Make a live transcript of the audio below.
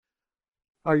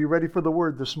Are you ready for the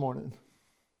word this morning?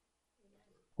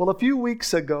 Well, a few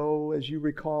weeks ago, as you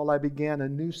recall, I began a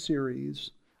new series,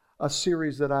 a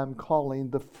series that I'm calling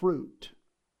The Fruit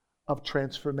of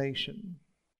Transformation.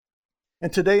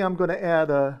 And today I'm going to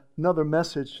add another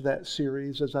message to that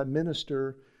series as I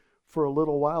minister for a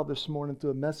little while this morning to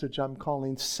a message I'm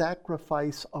calling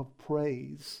Sacrifice of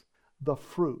Praise, the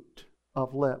Fruit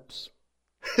of Lips.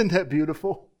 Isn't that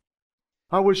beautiful?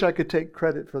 I wish I could take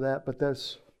credit for that, but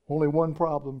there's only one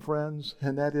problem, friends,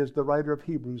 and that is the writer of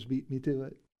Hebrews beat me to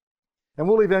it. And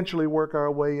we'll eventually work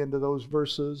our way into those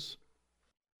verses.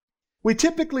 We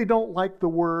typically don't like the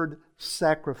word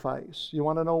sacrifice. You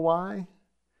want to know why?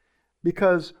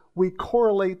 Because we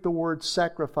correlate the word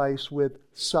sacrifice with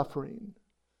suffering.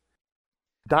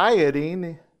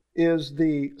 Dieting is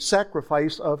the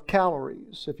sacrifice of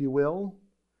calories, if you will.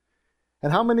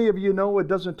 And how many of you know it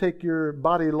doesn't take your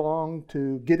body long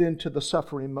to get into the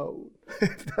suffering mode?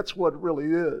 That's what it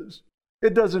really is.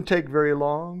 It doesn't take very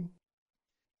long.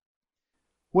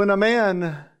 When a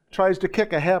man tries to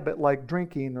kick a habit like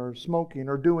drinking or smoking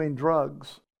or doing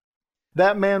drugs,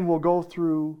 that man will go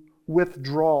through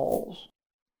withdrawals.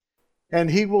 And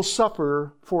he will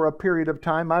suffer for a period of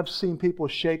time. I've seen people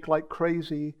shake like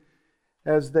crazy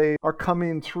as they are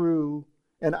coming through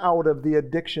and out of the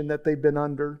addiction that they've been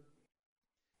under.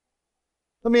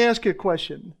 Let me ask you a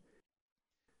question.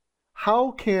 How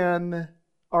can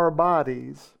our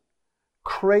bodies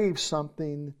crave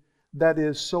something that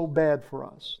is so bad for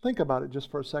us? Think about it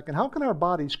just for a second. How can our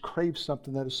bodies crave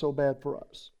something that is so bad for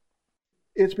us?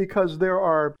 It's because there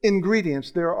are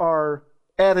ingredients, there are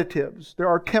additives, there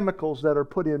are chemicals that are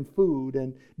put in food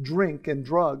and drink and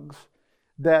drugs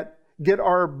that get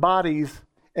our bodies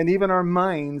and even our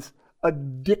minds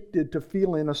addicted to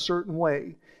feeling a certain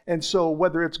way. And so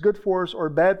whether it's good for us or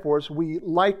bad for us, we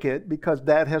like it because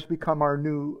that has become our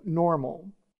new normal.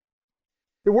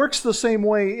 It works the same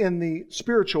way in the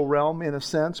spiritual realm, in a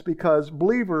sense, because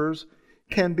believers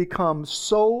can become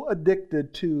so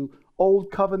addicted to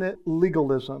old covenant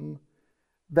legalism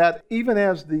that even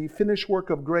as the finished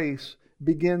work of grace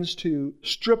begins to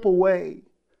strip away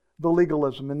the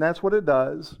legalism, and that's what it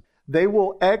does, they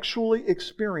will actually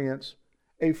experience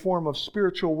a form of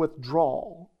spiritual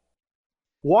withdrawal.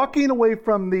 Walking away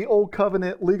from the old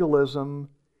covenant legalism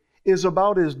is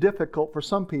about as difficult for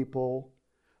some people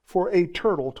for a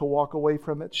turtle to walk away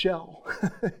from its shell.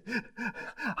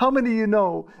 How many of you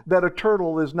know that a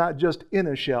turtle is not just in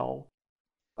a shell?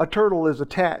 A turtle is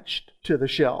attached to the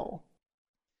shell.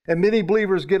 And many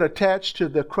believers get attached to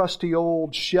the crusty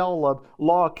old shell of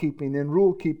law keeping and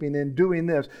rule keeping and doing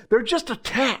this. They're just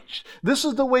attached. This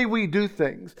is the way we do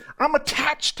things. I'm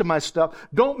attached to my stuff.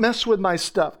 Don't mess with my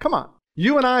stuff. Come on.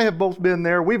 You and I have both been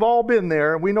there. We've all been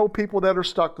there. We know people that are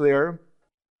stuck there.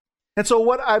 And so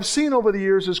what I've seen over the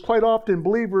years is quite often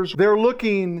believers, they're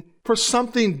looking for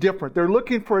something different. They're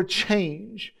looking for a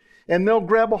change. And they'll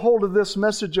grab a hold of this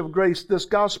message of grace, this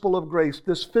gospel of grace,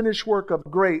 this finished work of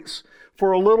grace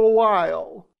for a little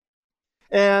while.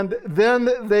 And then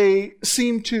they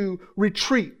seem to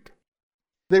retreat.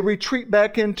 They retreat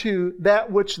back into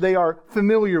that which they are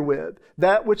familiar with,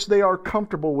 that which they are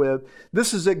comfortable with.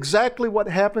 This is exactly what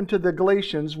happened to the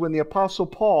Galatians when the Apostle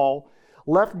Paul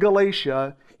left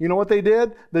Galatia. You know what they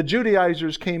did? The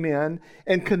Judaizers came in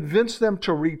and convinced them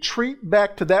to retreat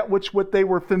back to that which what they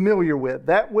were familiar with,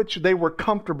 that which they were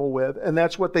comfortable with, and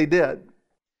that's what they did.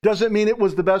 Doesn't mean it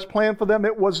was the best plan for them.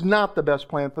 It was not the best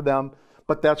plan for them,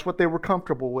 but that's what they were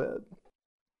comfortable with.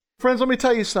 Friends, let me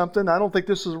tell you something. I don't think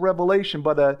this is a revelation,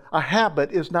 but a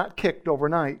habit is not kicked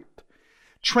overnight.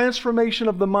 Transformation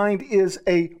of the mind is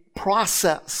a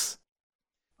process.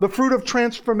 The fruit of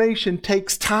transformation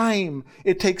takes time.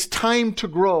 It takes time to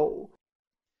grow.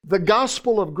 The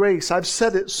gospel of grace, I've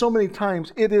said it so many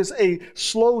times, it is a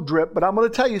slow drip, but I'm going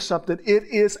to tell you something. It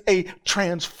is a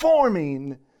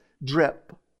transforming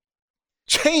drip.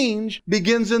 Change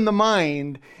begins in the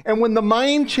mind, and when the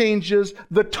mind changes,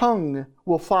 the tongue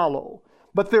will follow.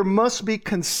 But there must be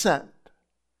consent.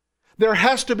 There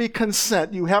has to be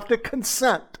consent. You have to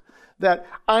consent that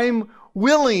I'm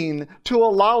willing to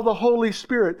allow the Holy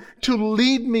Spirit to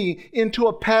lead me into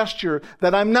a pasture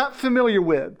that I'm not familiar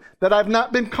with, that I've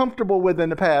not been comfortable with in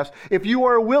the past. If you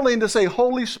are willing to say,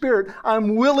 Holy Spirit,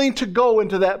 I'm willing to go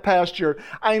into that pasture,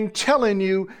 I'm telling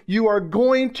you, you are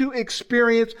going to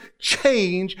experience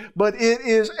change, but it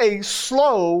is a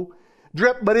slow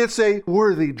drip, but it's a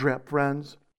worthy drip,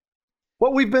 friends.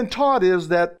 What we've been taught is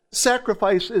that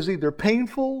sacrifice is either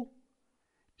painful,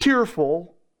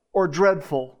 tearful, or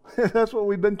dreadful. That's what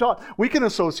we've been taught. We can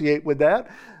associate with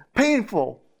that.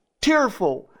 Painful,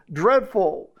 tearful,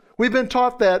 dreadful. We've been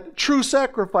taught that true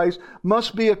sacrifice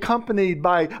must be accompanied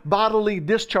by bodily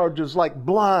discharges like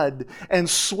blood and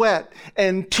sweat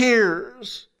and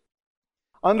tears.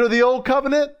 Under the Old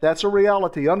Covenant, that's a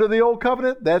reality. Under the Old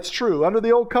Covenant, that's true. Under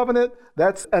the Old Covenant,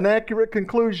 that's an accurate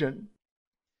conclusion.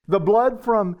 The blood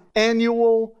from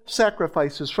annual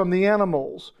sacrifices from the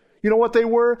animals, you know what they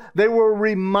were? They were a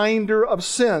reminder of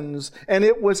sins, and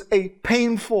it was a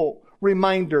painful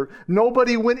reminder.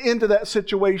 Nobody went into that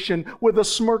situation with a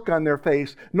smirk on their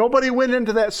face. Nobody went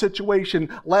into that situation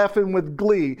laughing with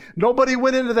glee. Nobody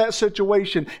went into that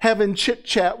situation having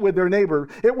chit-chat with their neighbor.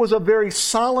 It was a very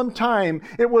solemn time.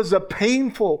 It was a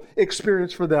painful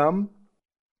experience for them.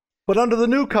 But under the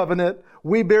new covenant,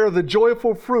 we bear the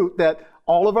joyful fruit that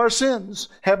all of our sins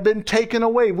have been taken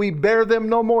away. We bear them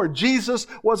no more. Jesus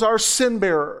was our sin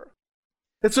bearer.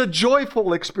 It's a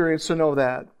joyful experience to know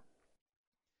that.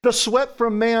 The sweat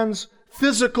from man's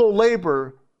physical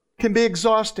labor can be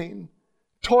exhausting,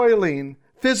 toiling,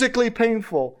 physically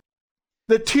painful.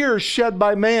 The tears shed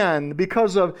by man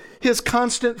because of his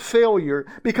constant failure,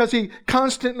 because he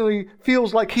constantly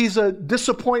feels like he's a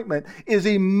disappointment, is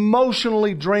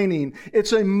emotionally draining.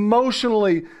 It's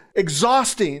emotionally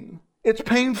exhausting. It's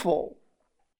painful.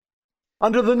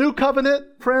 Under the new covenant,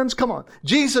 friends, come on.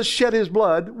 Jesus shed his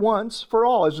blood once for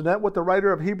all. Isn't that what the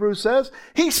writer of Hebrews says?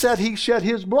 He said he shed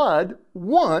his blood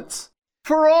once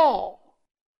for all.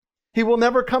 He will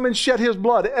never come and shed his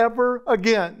blood ever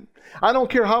again. I don't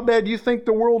care how bad you think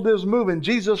the world is moving.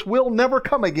 Jesus will never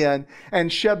come again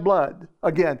and shed blood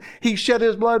again. He shed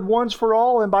his blood once for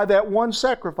all, and by that one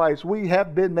sacrifice, we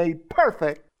have been made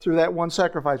perfect through that one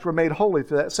sacrifice. We're made holy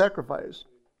through that sacrifice.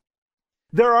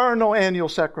 There are no annual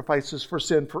sacrifices for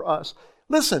sin for us.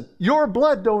 Listen, your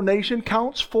blood donation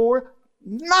counts for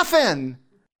nothing.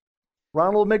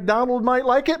 Ronald McDonald might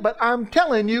like it, but I'm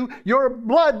telling you, your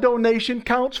blood donation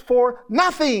counts for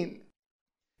nothing.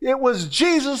 It was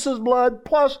Jesus' blood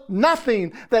plus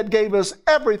nothing that gave us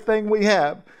everything we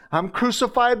have. I'm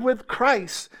crucified with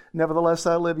Christ. Nevertheless,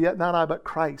 I live, yet not I, but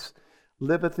Christ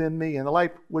liveth in me. And the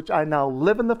life which I now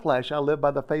live in the flesh, I live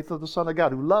by the faith of the Son of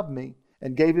God who loved me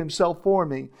and gave himself for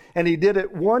me. And he did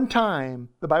it one time,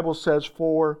 the Bible says,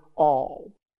 for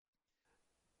all.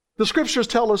 The scriptures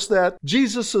tell us that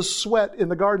Jesus' sweat in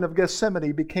the Garden of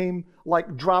Gethsemane became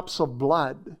like drops of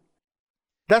blood.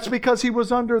 That's because he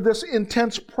was under this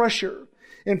intense pressure.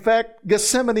 In fact,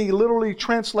 Gethsemane literally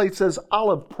translates as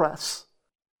olive press.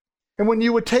 And when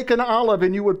you would take an olive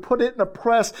and you would put it in a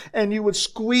press and you would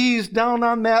squeeze down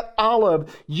on that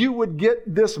olive, you would get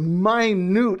this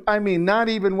minute, not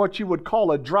even what you would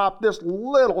call a drop, this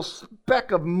little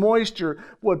speck of moisture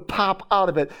would pop out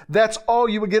of it. That's all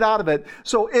you would get out of it.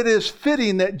 So it is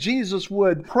fitting that Jesus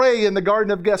would pray in the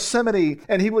Garden of Gethsemane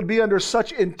and he would be under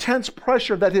such intense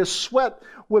pressure that his sweat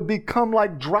would become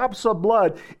like drops of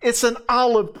blood. It's an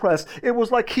olive press. It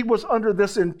was like he was under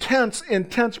this intense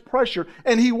pressure.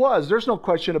 And he was. There's no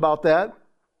question about that.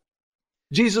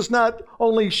 Jesus not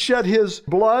only shed his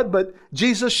blood, but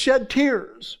Jesus shed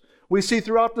tears. We see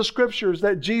throughout the scriptures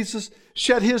that Jesus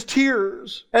shed his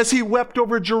tears as he wept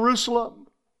over Jerusalem.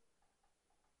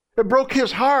 It broke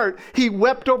his heart. He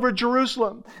wept over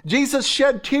Jerusalem. Jesus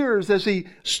shed tears as he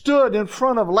stood in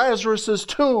front of Lazarus'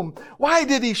 tomb. Why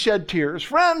did he shed tears?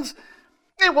 Friends,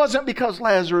 it wasn't because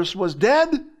Lazarus was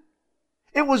dead.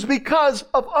 It was because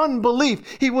of unbelief.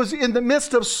 He was in the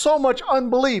midst of so much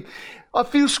unbelief. A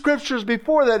few scriptures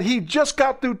before that, he just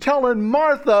got through telling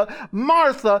Martha,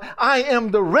 Martha, I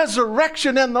am the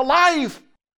resurrection and the life.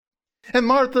 And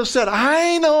Martha said,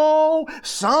 I know,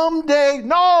 someday.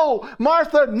 No,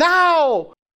 Martha,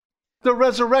 now. The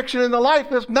resurrection and the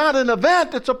life is not an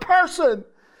event, it's a person.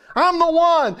 I'm the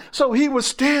one. So he was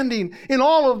standing in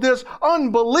all of this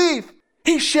unbelief.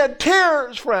 He shed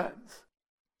tears, friends.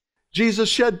 Jesus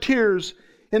shed tears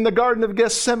in the Garden of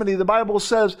Gethsemane. The Bible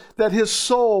says that his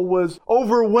soul was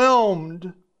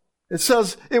overwhelmed. It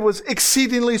says it was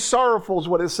exceedingly sorrowful is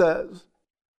what it says.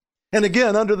 And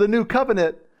again, under the new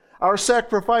covenant, our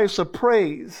sacrifice of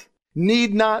praise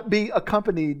need not be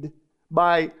accompanied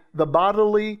by the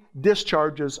bodily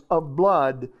discharges of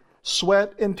blood,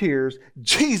 sweat, and tears.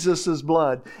 Jesus'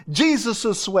 blood,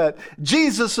 Jesus' sweat,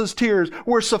 Jesus' tears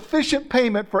were sufficient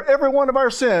payment for every one of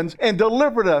our sins and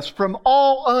delivered us from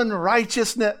all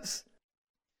unrighteousness.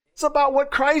 It's about what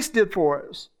Christ did for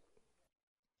us.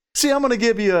 See, I'm going to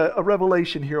give you a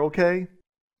revelation here, okay?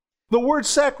 The word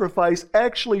sacrifice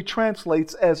actually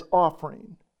translates as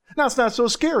offering. Now, it's not so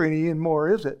scary anymore,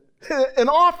 is it? An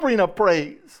offering of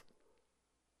praise.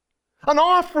 An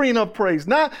offering of praise.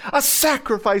 Not a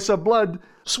sacrifice of blood,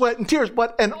 sweat, and tears,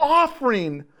 but an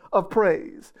offering of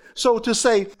praise. So to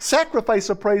say sacrifice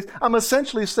of praise, I'm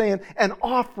essentially saying an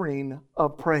offering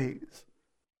of praise.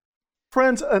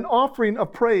 Friends, an offering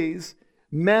of praise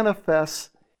manifests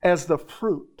as the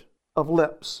fruit of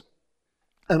lips.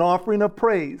 An offering of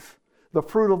praise, the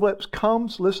fruit of lips,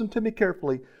 comes, listen to me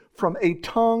carefully, from a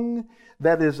tongue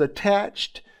that is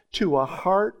attached to a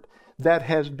heart that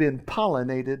has been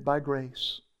pollinated by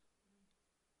grace.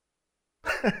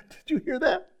 Did you hear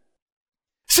that?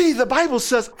 See, the Bible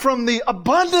says from the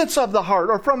abundance of the heart,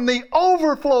 or from the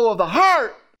overflow of the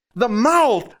heart, the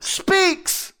mouth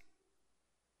speaks.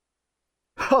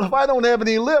 Well, if I don't have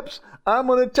any lips, I'm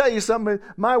going to tell you something.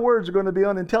 My words are going to be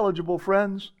unintelligible,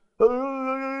 friends.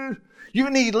 You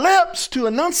need lips to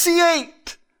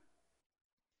enunciate.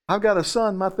 I've got a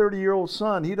son, my 30-year-old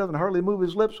son. He doesn't hardly move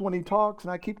his lips when he talks.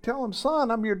 And I keep telling him, son,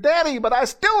 I'm your daddy, but I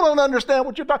still don't understand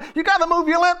what you're talking. You got to move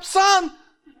your lips, son.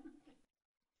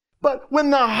 But when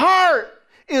the heart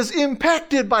is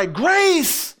impacted by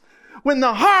grace, when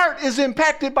the heart is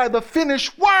impacted by the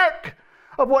finished work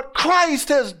of what Christ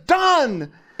has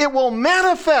done, it will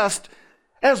manifest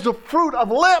as the fruit of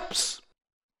lips.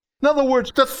 In other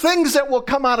words, the things that will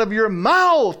come out of your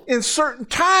mouth in certain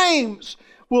times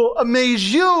will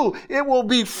amaze you. It will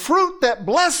be fruit that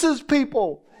blesses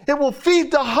people. It will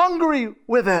feed the hungry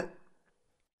with it.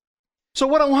 So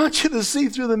what I want you to see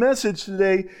through the message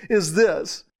today is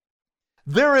this.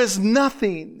 There is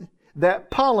nothing that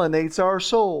pollinates our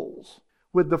souls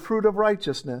with the fruit of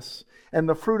righteousness and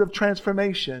the fruit of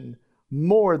transformation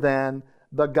more than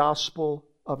the gospel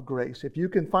of grace. If you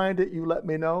can find it, you let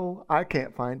me know. I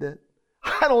can't find it.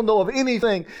 I don't know of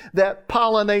anything that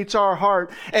pollinates our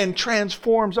heart and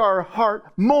transforms our heart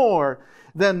more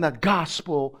than the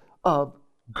gospel of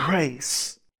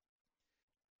grace.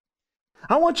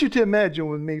 I want you to imagine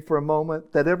with me for a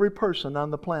moment that every person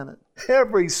on the planet,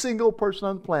 every single person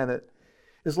on the planet,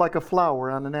 is like a flower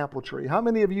on an apple tree. How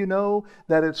many of you know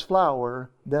that it's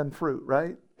flower then fruit,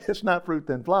 right? It's not fruit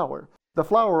then flower. The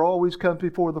flower always comes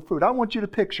before the fruit. I want you to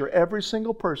picture every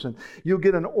single person. You'll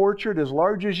get an orchard as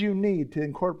large as you need to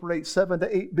incorporate 7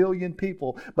 to 8 billion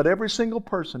people, but every single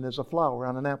person is a flower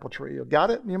on an apple tree. You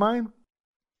got it in your mind?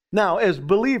 Now, as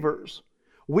believers,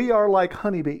 we are like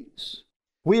honeybees.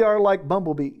 We are like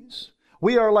bumblebees.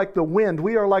 We are like the wind.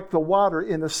 We are like the water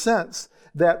in the sense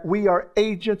that we are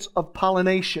agents of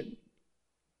pollination.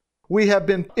 We have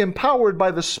been empowered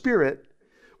by the Spirit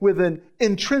with an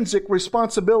intrinsic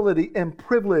responsibility and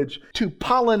privilege to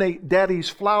pollinate Daddy's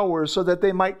flowers so that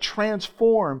they might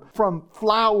transform from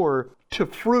flower to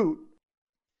fruit.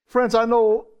 Friends, I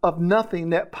know of nothing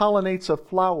that pollinates a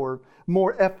flower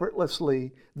more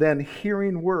effortlessly than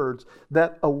hearing words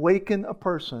that awaken a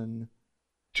person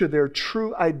to their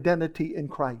true identity in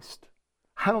Christ.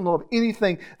 I don't know of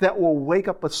anything that will wake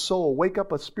up a soul, wake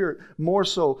up a spirit more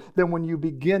so than when you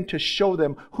begin to show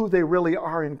them who they really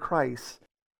are in Christ.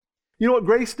 You know what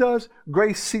grace does?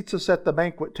 Grace seats us at the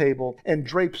banquet table and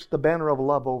drapes the banner of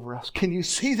love over us. Can you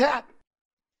see that?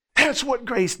 That's what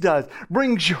grace does.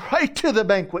 Brings you right to the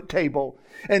banquet table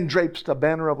and drapes the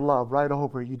banner of love right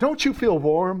over you. Don't you feel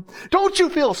warm? Don't you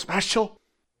feel special?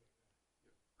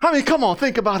 I mean, come on,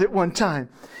 think about it one time.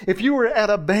 If you were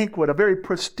at a banquet, a very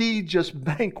prestigious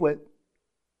banquet,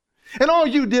 and all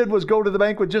you did was go to the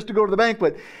banquet just to go to the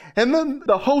banquet, and then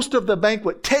the host of the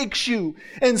banquet takes you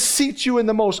and seats you in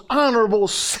the most honorable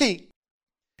seat,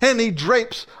 and he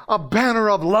drapes a banner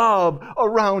of love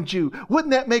around you.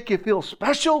 Wouldn't that make you feel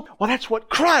special? Well, that's what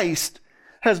Christ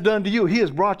has done to you. He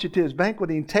has brought you to his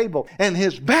banqueting table, and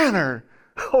his banner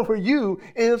over you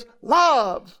is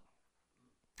love.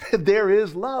 There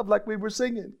is love, like we were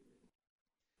singing.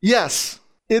 Yes,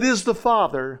 it is the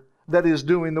Father that is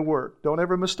doing the work. Don't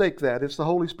ever mistake that. It's the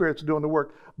Holy Spirit's doing the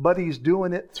work, but he's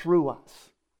doing it through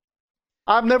us.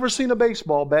 I've never seen a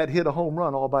baseball bat hit a home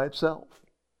run all by itself.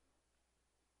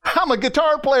 I'm a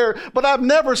guitar player, but I've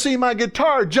never seen my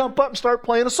guitar jump up and start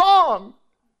playing a song.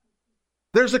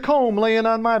 There's a comb laying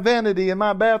on my vanity in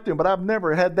my bathroom, but I've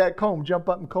never had that comb jump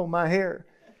up and comb my hair.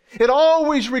 It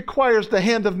always requires the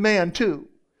hand of man too.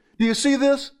 Do you see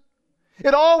this?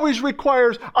 It always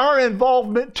requires our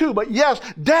involvement too. But yes,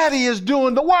 Daddy is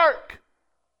doing the work.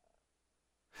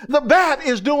 The bat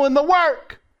is doing the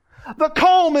work. The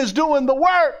comb is doing the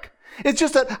work. It's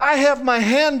just that I have my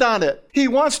hand on it. He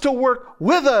wants to work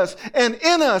with us and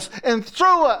in us and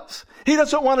through us. He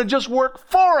doesn't want to just work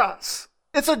for us.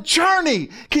 It's a journey.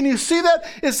 Can you see that?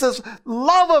 It's this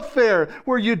love affair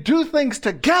where you do things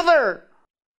together.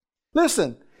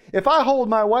 Listen. If I hold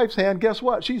my wife's hand, guess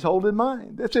what? She's holding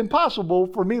mine. It's impossible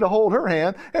for me to hold her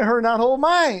hand and her not hold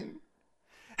mine.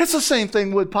 It's the same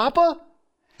thing with Papa.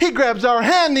 He grabs our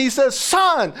hand and he says,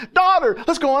 son, daughter,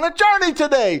 let's go on a journey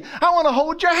today. I want to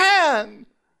hold your hand.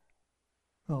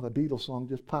 Oh, the Beatles song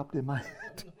just popped in my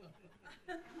head.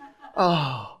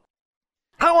 Oh,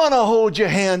 I want to hold your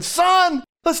hand, son.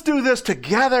 Let's do this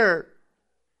together.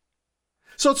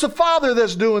 So it's the Father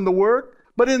that's doing the work,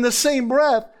 but in the same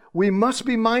breath, we must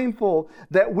be mindful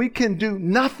that we can do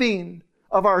nothing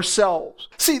of ourselves.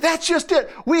 See, that's just it.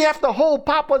 We have to hold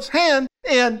Papa's hand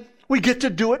and we get to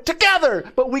do it together,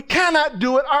 but we cannot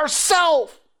do it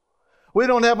ourselves. We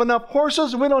don't have enough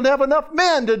horses and we don't have enough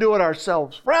men to do it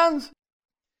ourselves, friends.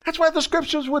 That's why the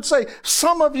scriptures would say,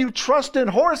 some of you trust in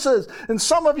horses and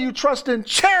some of you trust in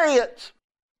chariots.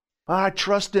 I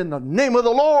trust in the name of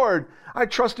the Lord. I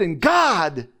trust in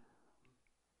God.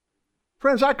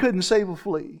 Friends, I couldn't save a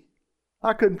flea.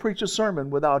 I couldn't preach a sermon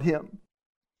without Him.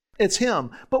 It's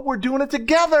Him. But we're doing it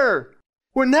together.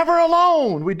 We're never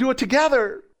alone. We do it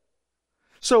together.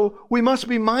 So we must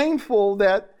be mindful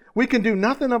that we can do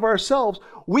nothing of ourselves.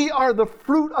 We are the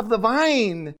fruit of the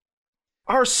vine.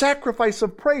 Our sacrifice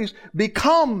of praise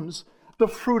becomes the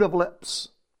fruit of lips.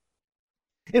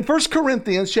 In 1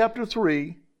 Corinthians chapter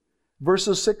 3,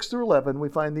 verses 6 through 11, we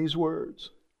find these words.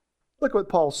 Look what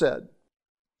Paul said.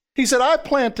 He said, I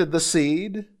planted the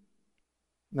seed.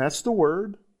 That's the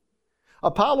word.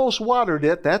 Apollos watered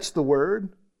it. That's the word.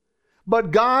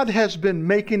 But God has been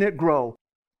making it grow.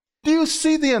 Do you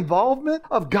see the involvement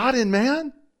of God in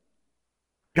man?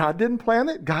 God didn't plant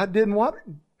it. God didn't water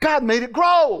it. God made it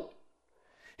grow.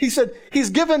 He said He's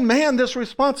given man this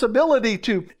responsibility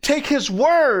to take His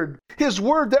word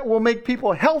that will make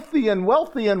people healthy and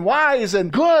wealthy and wise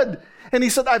and good. And He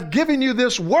said, I've given you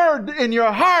this word in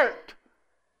your heart.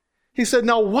 He said,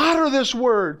 now water this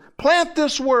word, plant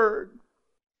this word,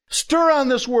 stir on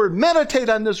this word, meditate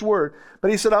on this word.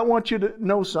 But He said, I want you to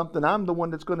know something. I'm the one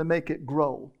that's going to make it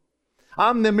grow.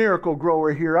 I'm the miracle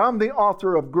grower here. I'm the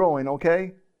author of growing,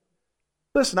 okay?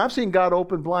 Listen, I've seen God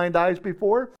open blind eyes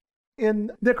before.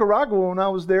 In Nicaragua, when I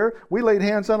was there, we laid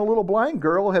hands on a little blind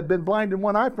girl who had been blind in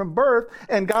one eye from birth,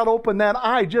 and God opened that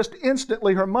eye just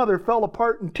instantly. Her mother fell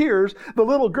apart in tears. The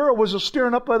little girl was just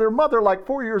staring up at her mother like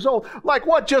 4 years old. Like,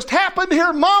 what just happened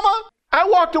here, Mama? I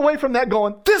walked away from that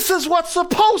going, this is what's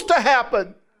supposed to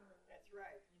happen. That's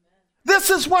right. This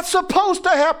is what's supposed to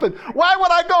happen. Why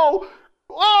would I go,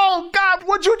 oh, God,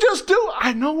 what'd you just do?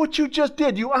 I know what you just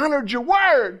did. You honored your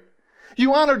word.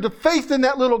 You honored the faith in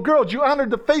that little girl. You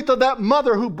honored the faith of that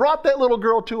mother who brought that little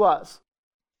girl to us.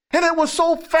 And it was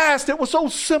so fast. It was so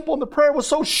simple. And the prayer was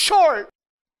so short.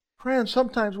 Friends,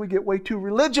 sometimes we get way too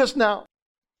religious now.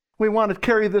 We want to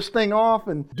carry this thing off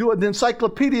and do an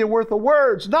encyclopedia worth of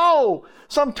words. No!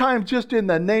 Sometimes just in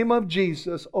the name of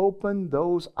Jesus, open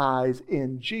those eyes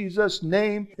in Jesus'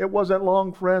 name. It wasn't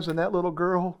long, friends, and that little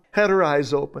girl had her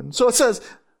eyes open. So it says,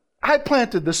 I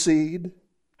planted the seed.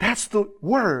 That's the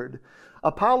word.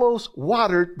 Apollos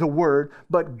watered the word,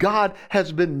 but God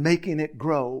has been making it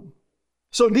grow.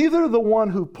 So neither the one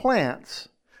who plants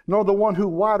nor the one who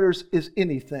waters is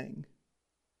anything,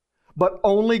 but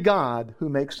only God who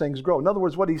makes things grow. In other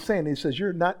words, what He's saying, He says,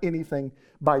 you're not anything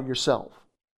by yourself.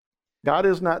 God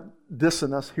is not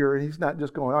dissing us here. He's not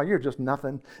just going, oh, you're just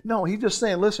nothing. No, He's just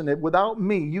saying, listen, without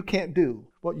me, you can't do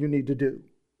what you need to do.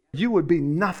 You would be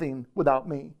nothing without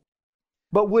me.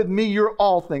 But with me, you're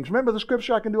all things. Remember the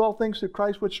scripture, I can do all things through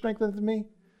Christ which strengthens me?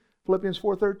 Philippians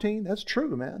 4:13. That's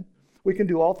true, man. We can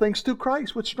do all things through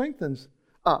Christ which strengthens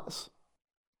us.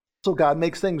 So God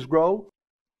makes things grow.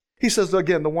 He says,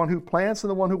 again, the one who plants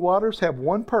and the one who waters have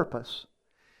one purpose,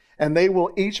 and they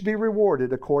will each be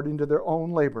rewarded according to their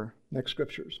own labor. Next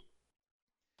scriptures.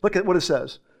 Look at what it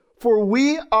says. For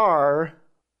we are,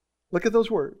 look at those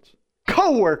words,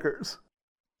 co-workers.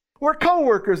 We're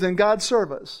co-workers in God's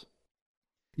service.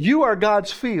 You are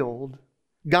God's field,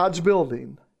 God's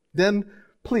building. Then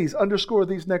please underscore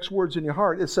these next words in your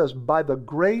heart. It says, by the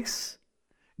grace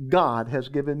God has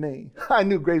given me. I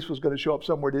knew grace was going to show up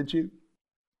somewhere, didn't you?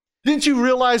 Didn't you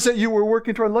realize that you were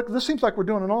working toward, look, this seems like we're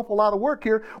doing an awful lot of work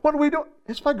here. What do we do?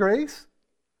 It's by grace.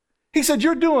 He said,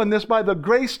 you're doing this by the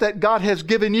grace that God has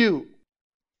given you.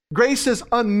 Grace is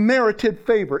unmerited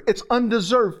favor. It's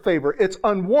undeserved favor. It's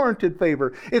unwarranted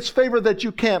favor. It's favor that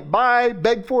you can't buy,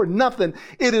 beg for, nothing.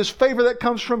 It is favor that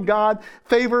comes from God.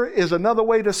 Favor is another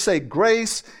way to say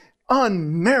grace,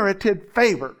 unmerited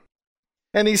favor.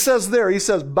 And he says there, he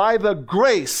says, by the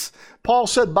grace. Paul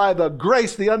said, by the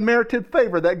grace, the unmerited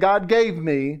favor that God gave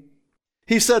me.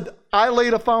 He said, I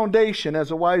laid a foundation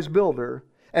as a wise builder,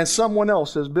 and someone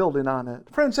else is building on it.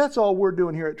 Friends, that's all we're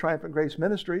doing here at Triumphant Grace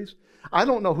Ministries. I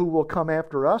don't know who will come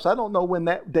after us. I don't know when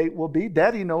that date will be.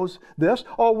 Daddy knows this.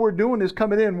 All we're doing is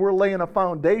coming in. We're laying a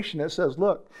foundation that says,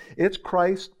 look, it's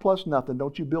Christ plus nothing.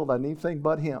 Don't you build on anything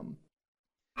but Him.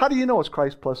 How do you know it's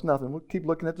Christ plus nothing? We'll keep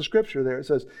looking at the scripture there. It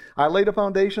says, I laid a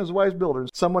foundation as a wise builder.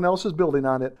 Someone else is building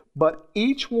on it. But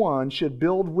each one should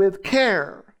build with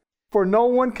care. For no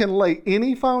one can lay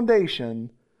any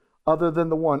foundation other than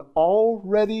the one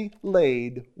already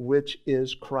laid, which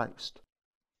is Christ.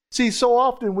 See, so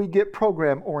often we get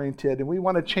program-oriented and we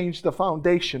want to change the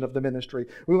foundation of the ministry.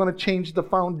 We want to change the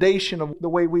foundation of the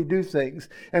way we do things.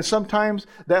 And sometimes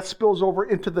that spills over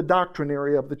into the doctrine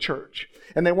area of the church.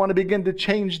 And they want to begin to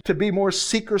change to be more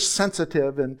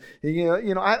seeker-sensitive and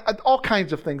all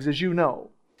kinds of things, as you know.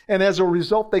 And as a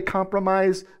result, they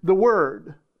compromise the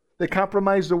Word. They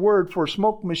compromise the Word for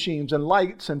smoke machines and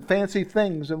lights and fancy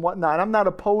things and whatnot. I'm not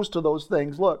opposed to those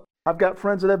things. Look, I've got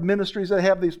friends that have ministries that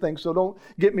have these things, so don't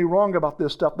get me wrong about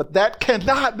this stuff, but that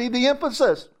cannot be the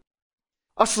emphasis.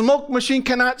 A smoke machine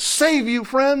cannot save you,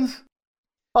 friends.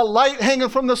 A light hanging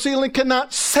from the ceiling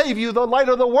cannot save you. The light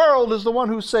of the world is the one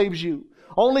who saves you.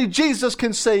 Only Jesus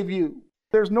can save you.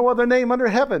 There's no other name under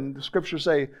heaven, the scriptures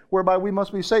say, whereby we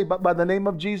must be saved, but by the name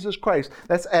of Jesus Christ.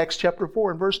 That's Acts chapter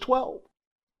 4 and verse 12.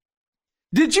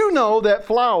 Did you know that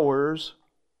flowers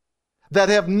that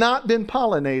have not been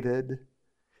pollinated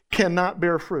cannot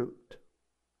bear fruit?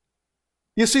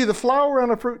 You see, the flower on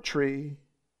a fruit tree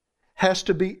has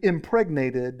to be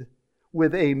impregnated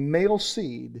with a male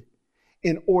seed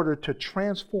in order to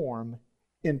transform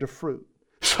into fruit.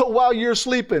 So while you're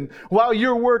sleeping, while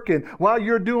you're working, while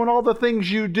you're doing all the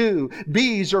things you do,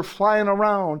 bees are flying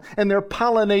around and they're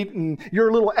pollinating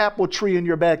your little apple tree in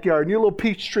your backyard and your little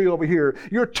peach tree over here.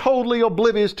 You're totally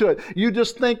oblivious to it. You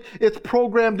just think it's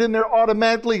programmed in there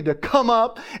automatically to come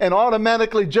up and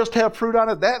automatically just have fruit on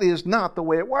it. That is not the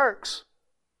way it works.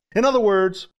 In other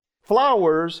words,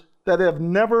 flowers that have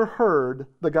never heard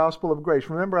the gospel of grace.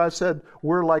 Remember I said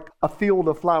we're like a field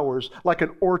of flowers, like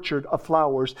an orchard of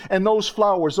flowers. And those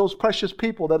flowers, those precious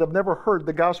people that have never heard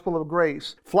the gospel of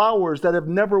grace, flowers that have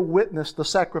never witnessed the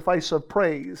sacrifice of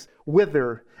praise,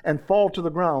 wither and fall to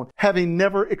the ground, having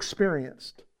never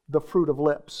experienced the fruit of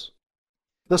lips.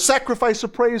 The sacrifice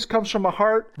of praise comes from a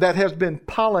heart that has been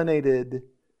pollinated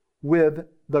with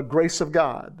the grace of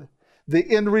God. The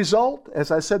end result,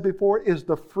 as I said before, is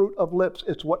the fruit of lips.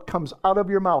 It's what comes out of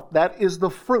your mouth. That is the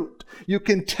fruit. You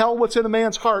can tell what's in a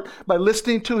man's heart by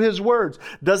listening to his words.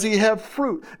 Does he have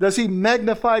fruit? Does he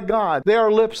magnify God? They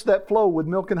are lips that flow with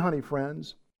milk and honey,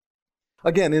 friends.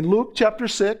 Again, in Luke chapter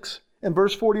 6 and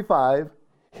verse 45,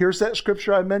 here's that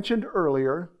scripture I mentioned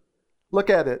earlier. Look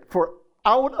at it. For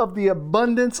out of the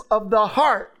abundance of the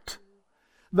heart,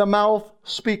 the mouth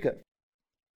speaketh.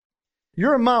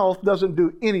 Your mouth doesn't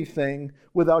do anything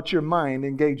without your mind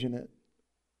engaging it.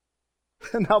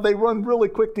 Now they run really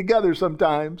quick together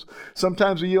sometimes.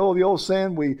 Sometimes the old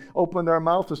saying, we opened our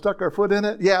mouth and stuck our foot in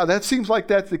it. Yeah, that seems like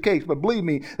that's the case. But believe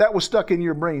me, that was stuck in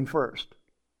your brain first.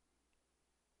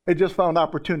 It just found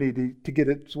opportunity to get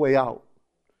its way out.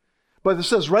 But it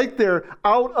says right there,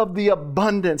 out of the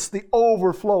abundance, the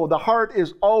overflow. The heart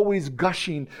is always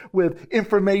gushing with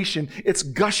information. It's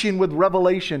gushing with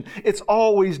revelation. It's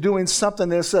always doing something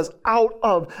that says out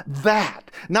of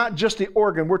that. Not just the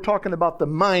organ. We're talking about the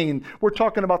mind. We're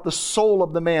talking about the soul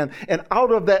of the man. And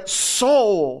out of that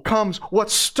soul comes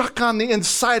what's stuck on the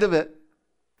inside of it.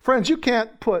 Friends, you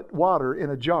can't put water in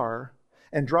a jar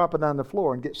and drop it on the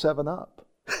floor and get 7-Up.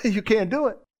 You can't do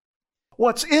it.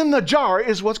 What's in the jar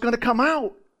is what's going to come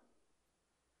out.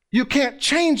 You can't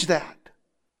change that.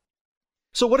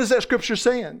 So what is that scripture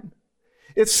saying?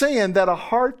 It's saying that a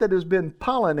heart that has been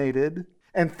pollinated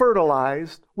and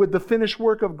fertilized with the finished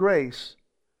work of grace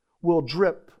will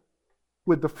drip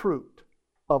with the fruit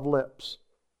of lips.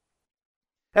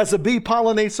 As a bee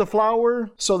pollinates a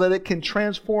flower so that it can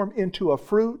transform into a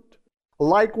fruit,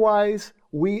 likewise,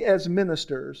 we as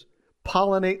ministers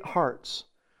pollinate hearts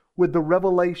with the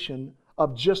revelation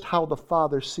of just how the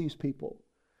Father sees people,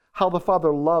 how the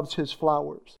Father loves His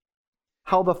flowers,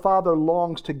 how the Father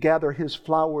longs to gather His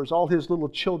flowers, all His little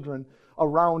children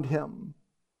around Him.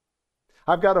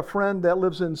 I've got a friend that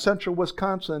lives in central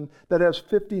Wisconsin that has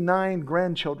 59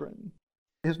 grandchildren.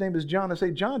 His name is John. I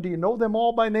say, John, do you know them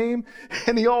all by name?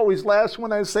 And he always laughs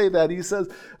when I say that. He says,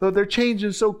 oh, they're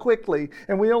changing so quickly,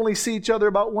 and we only see each other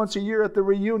about once a year at the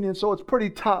reunion, so it's pretty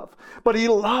tough. But he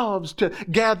loves to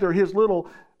gather his little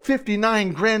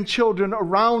 59 grandchildren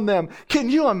around them.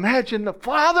 Can you imagine the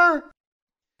Father?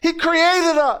 He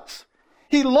created us.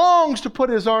 He longs to put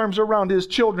His arms around His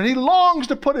children. He longs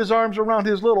to put His arms around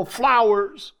His little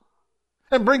flowers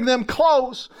and bring them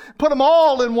close. Put them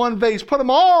all in one vase. Put them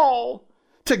all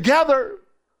together.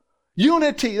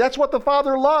 Unity, that's what the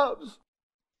Father loves.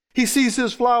 He sees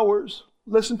his flowers,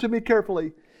 listen to me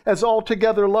carefully, as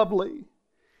altogether lovely.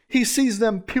 He sees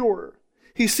them pure.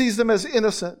 He sees them as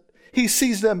innocent. He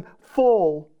sees them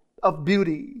full of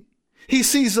beauty. He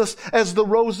sees us as the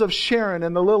rose of Sharon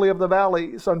and the lily of the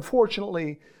valleys.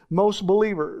 Unfortunately, most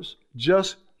believers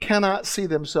just cannot see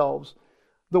themselves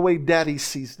the way Daddy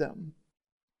sees them.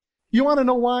 You want to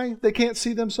know why they can't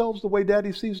see themselves the way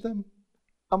Daddy sees them?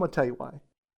 I'm going to tell you why.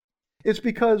 It's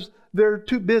because they're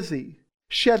too busy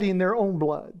shedding their own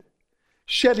blood,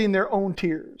 shedding their own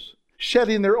tears,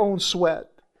 shedding their own sweat,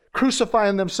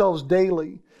 crucifying themselves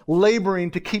daily,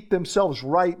 laboring to keep themselves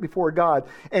right before God,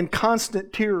 and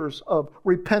constant tears of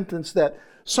repentance that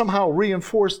somehow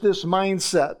reinforce this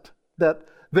mindset that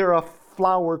they're a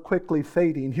flower quickly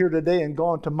fading, here today and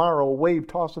gone tomorrow, a wave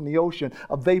tossing the ocean,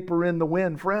 a vapor in the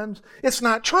wind. Friends, it's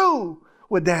not true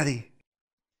with Daddy.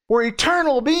 We're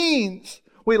eternal beings.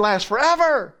 We last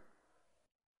forever.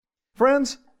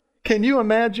 Friends, can you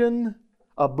imagine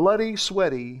a bloody,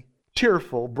 sweaty,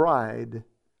 tearful bride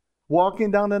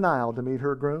walking down an aisle to meet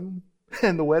her groom,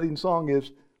 and the wedding song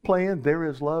is playing "There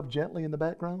Is Love" gently in the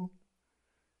background?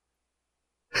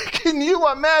 Can you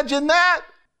imagine that?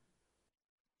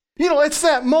 You know, it's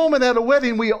that moment at a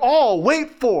wedding we all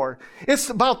wait for. It's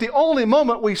about the only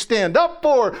moment we stand up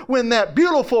for, when that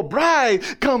beautiful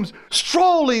bride comes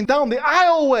strolling down the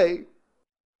aisleway.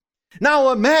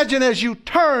 Now imagine as you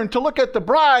turn to look at the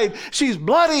bride, she's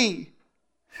bloody,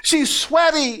 she's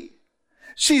sweaty,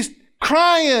 she's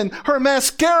crying, her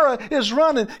mascara is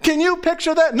running. Can you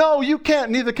picture that? No, you can't,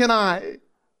 neither can I.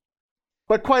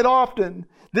 But quite often,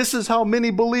 this is how many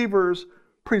believers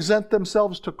present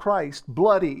themselves to Christ,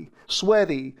 bloody,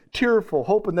 sweaty, tearful,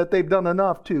 hoping that they've done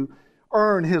enough to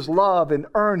earn His love and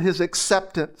earn His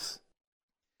acceptance.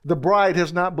 The bride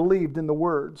has not believed in the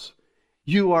words,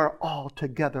 "You are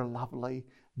altogether lovely.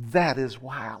 That is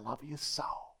why I love you so.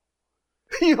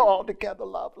 You're altogether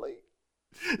lovely.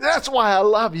 That's why I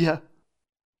love you."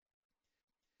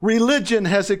 Religion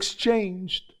has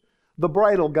exchanged the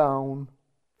bridal gown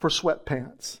for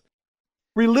sweatpants.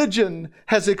 Religion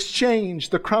has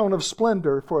exchanged the crown of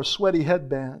splendor for a sweaty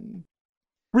headband.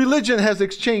 Religion has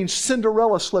exchanged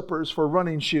Cinderella slippers for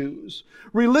running shoes.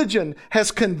 Religion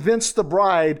has convinced the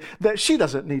bride that she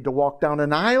doesn't need to walk down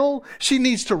an aisle. She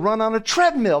needs to run on a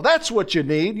treadmill. That's what you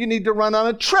need. You need to run on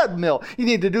a treadmill. You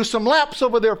need to do some laps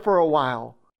over there for a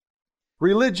while.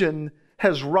 Religion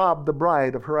has robbed the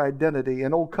bride of her identity,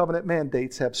 and old covenant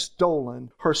mandates have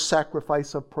stolen her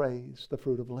sacrifice of praise, the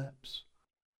fruit of lips.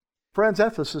 Friends,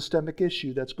 that's a systemic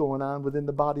issue that's going on within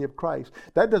the body of Christ.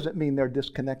 That doesn't mean they're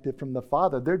disconnected from the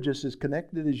Father. They're just as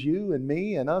connected as you and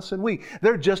me and us and we.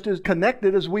 They're just as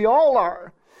connected as we all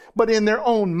are. But in their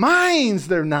own minds,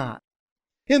 they're not.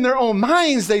 In their own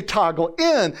minds, they toggle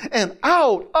in and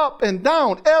out, up and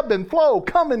down, ebb and flow,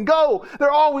 come and go. They're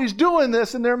always doing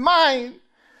this in their mind.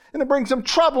 And it brings them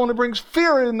trouble, and it brings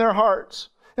fear in their hearts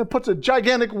and puts a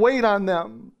gigantic weight on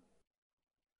them.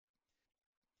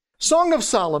 Song of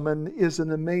Solomon is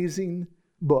an amazing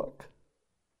book.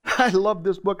 I love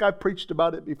this book. I've preached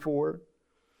about it before.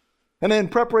 And in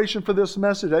preparation for this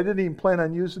message, I didn't even plan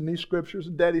on using these scriptures.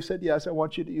 And Daddy said, "Yes, I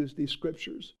want you to use these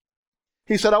scriptures."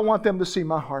 He said, "I want them to see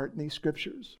my heart in these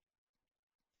scriptures."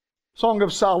 Song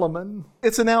of Solomon,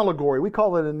 it's an allegory. We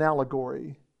call it an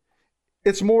allegory.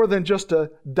 It's more than just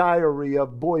a diary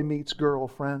of boy meets girl,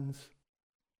 friends.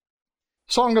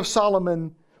 Song of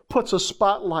Solomon puts a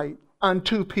spotlight on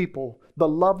two people, the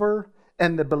lover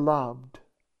and the beloved.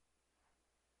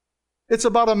 It's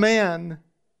about a man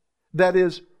that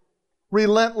is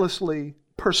relentlessly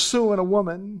pursuing a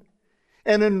woman,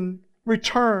 and in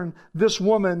return, this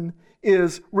woman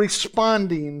is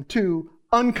responding to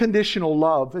unconditional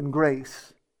love and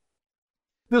grace.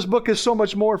 This book is so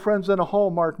much more, friends, than a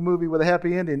Hallmark movie with a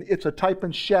happy ending. It's a type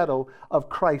and shadow of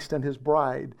Christ and His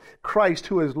bride. Christ,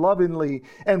 who is lovingly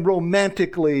and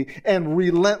romantically and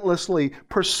relentlessly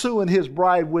pursuing His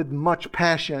bride with much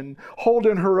passion,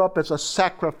 holding her up as a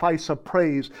sacrifice of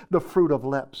praise, the fruit of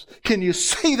lips. Can you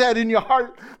see that in your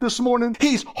heart this morning?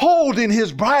 He's holding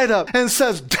His bride up and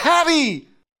says, "Daddy,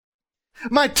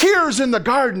 my tears in the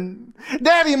garden.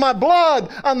 Daddy, my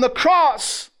blood on the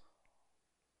cross.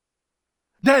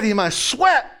 Daddy, my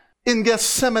sweat in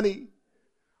Gethsemane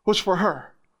was for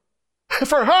her."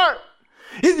 For her.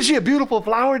 Isn't she a beautiful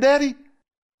flower, Daddy?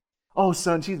 "Oh,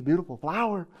 son, she's a beautiful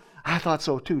flower." "I thought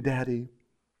so too, Daddy."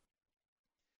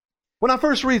 When I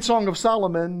first read Song of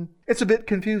Solomon, it's a bit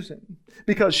confusing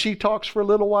because she talks for a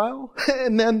little while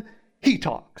and then he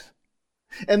talks.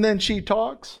 And then she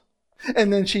talks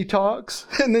and then she talks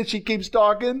and then she keeps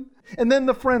talking. And then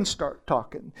the friends start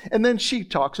talking. And then she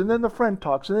talks. And then the friend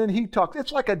talks. And then he talks.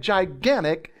 It's like a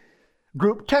gigantic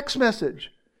group text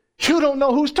message. You don't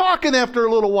know who's talking after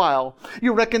a little while.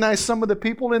 You recognize some of the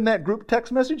people in that group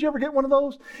text message. You ever get one of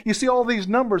those? You see all these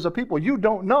numbers of people you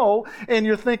don't know, and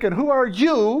you're thinking, who are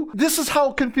you? This is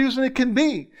how confusing it can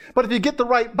be. But if you get the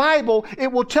right Bible,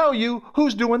 it will tell you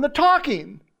who's doing the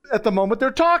talking at the moment they're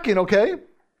talking, okay?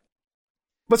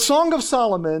 But Song of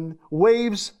Solomon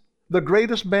waves the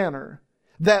greatest banner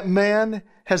that man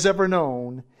has ever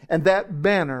known, and that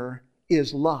banner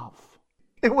is love.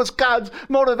 It was God's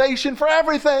motivation for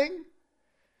everything.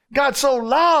 God so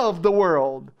loved the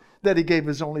world that He gave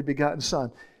His only begotten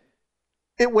Son.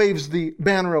 It waves the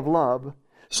banner of love.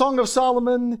 Song of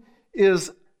Solomon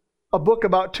is a book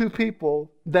about two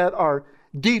people that are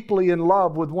deeply in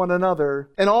love with one another,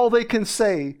 and all they can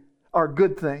say are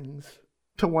good things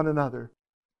to one another.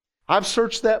 I've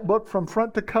searched that book from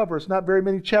front to cover. It's not very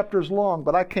many chapters long,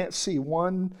 but I can't see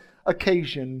one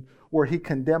occasion where he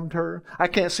condemned her. I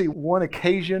can't see one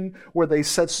occasion where they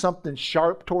said something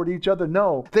sharp toward each other.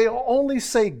 No, they only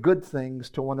say good things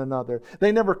to one another.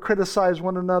 They never criticize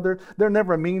one another. They're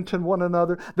never mean to one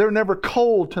another. They're never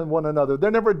cold to one another. They're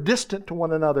never distant to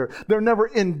one another. They're never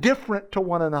indifferent to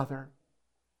one another.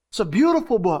 It's a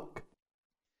beautiful book.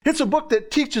 It's a book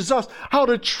that teaches us how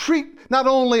to treat not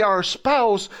only our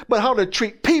spouse, but how to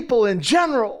treat people in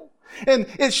general. And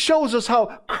it shows us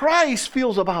how Christ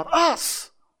feels about us.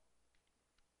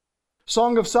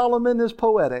 Song of Solomon is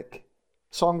poetic.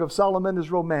 Song of Solomon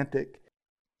is romantic.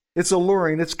 It's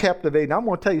alluring. It's captivating. I'm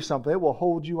going to tell you something. It will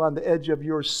hold you on the edge of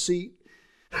your seat.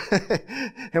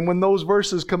 And when those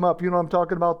verses come up, you know what I'm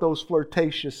talking about? Those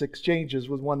flirtatious exchanges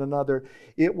with one another.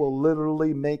 It will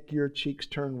literally make your cheeks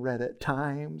turn red at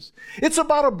times. It's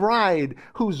about a bride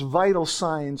whose vital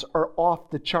signs are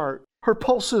off the chart. Her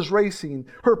pulse is racing,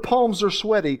 her palms are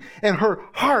sweaty, and her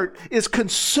heart is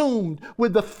consumed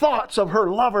with the thoughts of her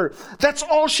lover. That's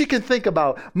all she can think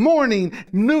about. Morning,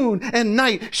 noon, and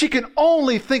night, she can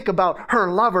only think about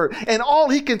her lover, and all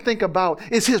he can think about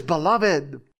is his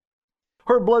beloved.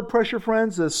 Her blood pressure,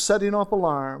 friends, is setting off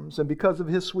alarms, and because of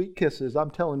his sweet kisses,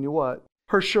 I'm telling you what,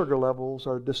 her sugar levels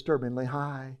are disturbingly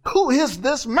high. Who is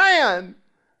this man?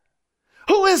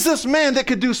 Who is this man that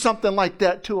could do something like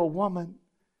that to a woman?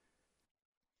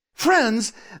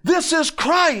 Friends, this is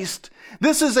Christ.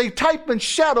 This is a type and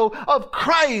shadow of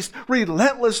Christ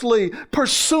relentlessly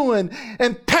pursuing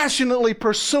and passionately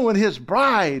pursuing His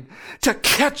bride to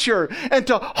catch her and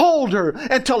to hold her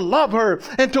and to love her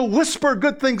and to whisper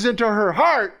good things into her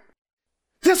heart.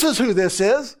 This is who this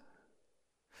is.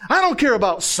 I don't care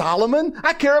about Solomon.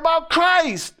 I care about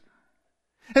Christ.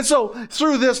 And so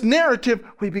through this narrative,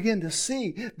 we begin to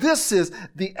see this is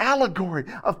the allegory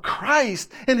of Christ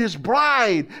and His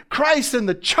bride, Christ and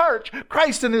the church,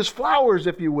 Christ and His flowers,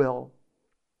 if you will.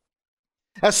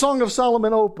 As Song of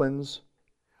Solomon opens,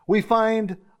 we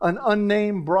find an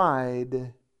unnamed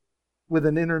bride with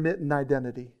an intermittent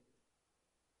identity.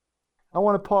 I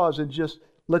want to pause and just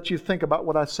let you think about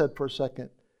what I said for a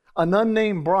second. An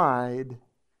unnamed bride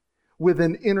with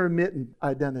an intermittent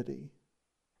identity.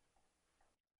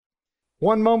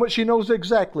 One moment she knows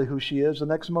exactly who she is, the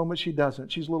next moment she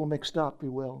doesn't. She's a little mixed up, if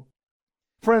you will.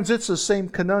 Friends, it's the same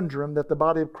conundrum that the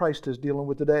body of Christ is dealing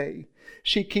with today.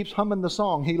 She keeps humming the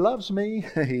song, He loves me,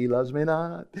 He loves me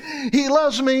not. He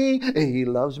loves me, He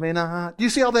loves me not. Do you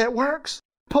see how that works?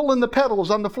 Pulling the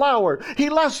petals on the flower. He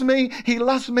loves me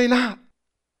not.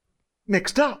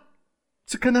 Mixed up.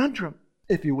 It's a conundrum,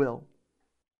 if you will.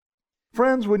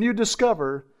 Friends, when you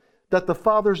discover that the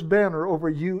Father's banner over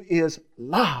you is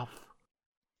love,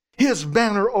 His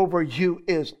banner over you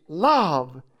is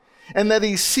love, and that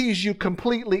He sees you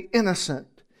completely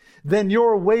innocent, then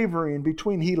your wavering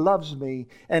between He loves me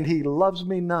and He loves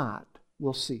me not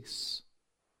will cease.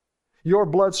 Your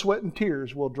blood, sweat, and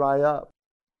tears will dry up.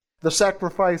 The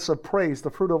sacrifice of praise,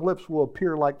 the fruit of lips, will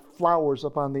appear like flowers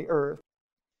upon the earth.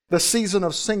 The season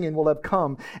of singing will have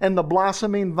come, and the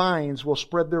blossoming vines will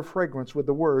spread their fragrance with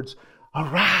the words,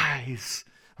 Arise,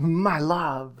 my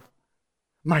love.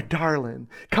 My darling,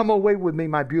 come away with me,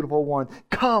 my beautiful one.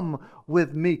 Come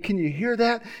with me. Can you hear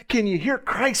that? Can you hear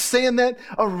Christ saying that?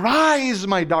 Arise,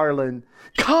 my darling.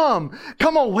 Come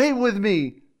away with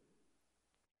me.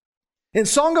 In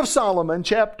Song of Solomon,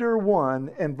 chapter 1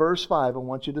 and verse 5, I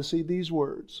want you to see these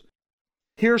words.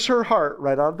 Here's her heart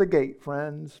right out of the gate,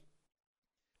 friends.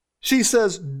 She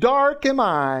says, Dark am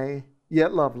I,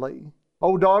 yet lovely.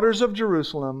 O daughters of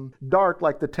Jerusalem, dark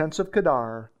like the tents of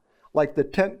Kedar, like the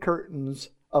tent curtains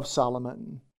of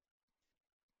Solomon.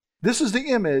 This is the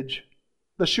image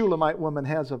the Shulamite woman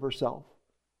has of herself.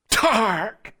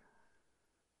 Dark!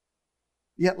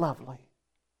 yet lovely.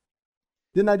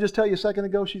 Didn't I just tell you a second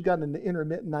ago she's got an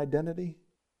intermittent identity?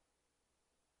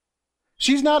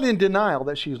 She's not in denial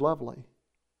that she's lovely.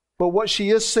 But what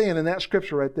she is saying in that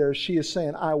scripture right there, she is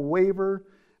saying, I waver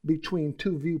between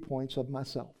two viewpoints of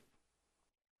myself.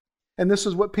 And this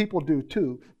is what people do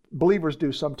too. Believers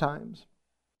do sometimes.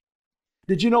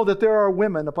 Did you know that there are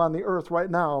women upon the earth right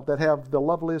now that have the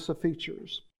loveliest of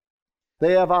features?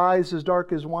 They have eyes as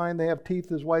dark as wine. They have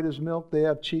teeth as white as milk. They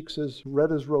have cheeks as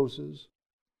red as roses.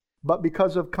 But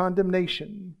because of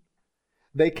condemnation,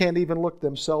 they can't even look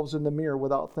themselves in the mirror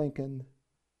without thinking,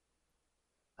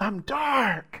 I'm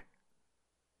dark,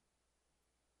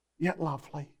 yet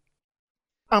lovely.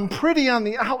 I'm pretty on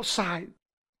the outside,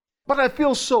 but I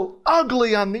feel so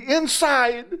ugly on the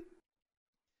inside.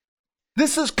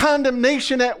 This is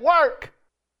condemnation at work.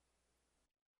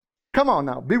 Come on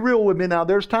now, be real with me now.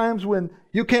 There's times when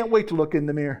you can't wait to look in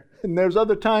the mirror. And there's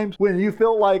other times when you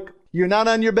feel like you're not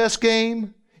on your best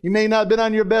game. You may not have been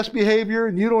on your best behavior,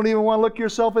 and you don't even want to look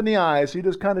yourself in the eyes. You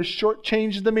just kind of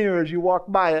shortchange the mirror as you walk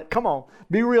by it. Come on,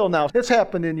 be real now. It's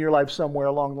happened in your life somewhere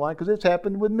along the line, because it's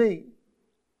happened with me.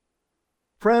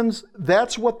 Friends,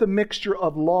 that's what the mixture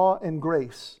of law and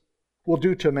grace will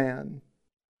do to man.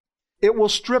 It will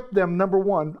strip them, number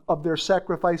one, of their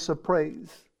sacrifice of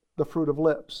praise, the fruit of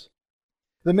lips.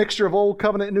 The mixture of old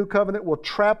covenant and new covenant will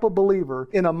trap a believer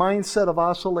in a mindset of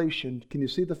oscillation. Can you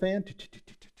see the fan?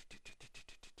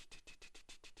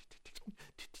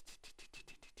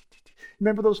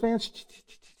 Remember those fans?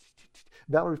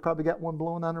 Valerie's probably got one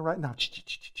blowing on her right now.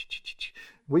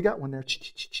 We got one there.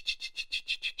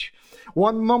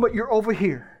 One moment you're over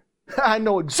here. I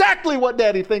know exactly what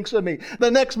Daddy thinks of me. The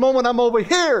next moment I'm over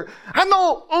here. I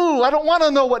don't want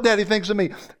to know what Daddy thinks of me.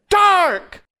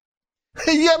 Dark,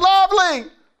 yet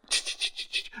lovely.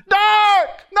 Dark,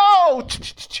 no,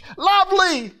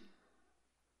 lovely.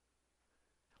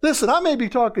 Listen, I may be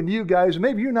talking to you guys.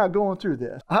 Maybe you're not going through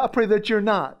this. I pray that you're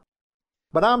not.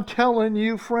 But I'm telling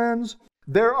you, friends,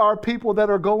 there are people that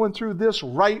are going through this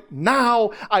right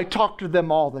now. I talk to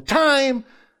them all the time.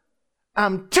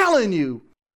 I'm telling you,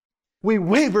 we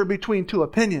waver between two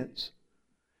opinions.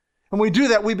 And we do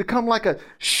that, we become like a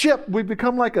ship. We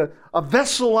become like a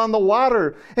vessel on the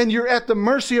water. And you're at the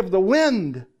mercy of the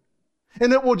wind.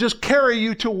 And it will just carry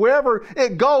you to wherever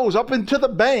it goes, up into the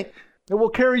bank. It will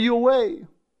carry you away.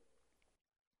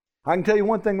 I can tell you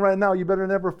one thing right now, you better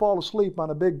never fall asleep on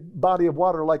a big body of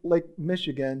water like Lake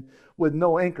Michigan with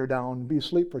no anchor down and be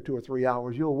asleep for 2 or 3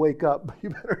 hours. You'll wake up, but you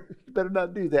better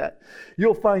not do that.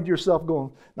 You'll find yourself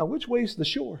going, now which way's the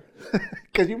shore?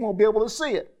 Because you won't be able to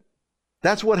see it.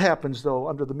 That's what happens, though,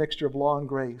 under the mixture of law and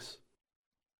grace.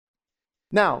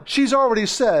 Now, she's already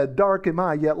said, dark am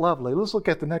I, yet lovely. Let's look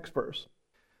at the next verse.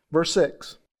 Verse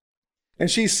 6.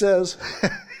 And she says,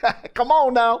 come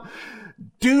on now.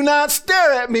 Do not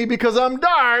stare at me because I'm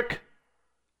dark.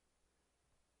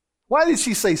 Why did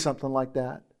she say something like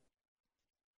that?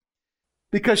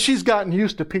 Because she's gotten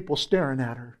used to people staring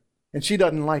at her, and she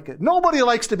doesn't like it. Nobody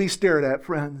likes to be stared at,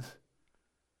 friends.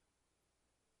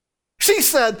 She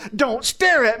said, don't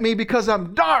stare at me because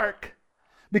I'm dark,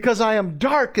 because I am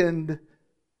darkened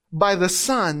by the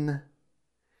sun.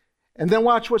 And then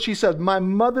watch what she says. My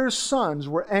mother's sons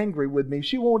were angry with me.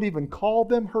 She won't even call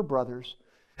them her brothers.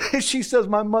 She says,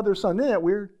 my mother's son. Isn't that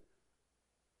weird?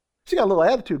 She got a little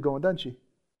attitude going, doesn't she?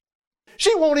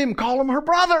 She won't even call him her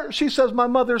brother. She says, my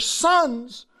mother's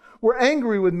sons were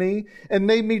angry with me and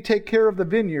made me take care of the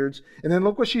vineyards. And then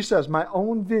look what she says, my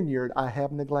own vineyard I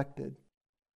have neglected.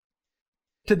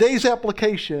 Today's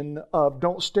application of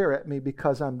don't stare at me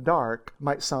because I'm dark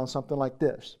might sound something like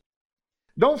this.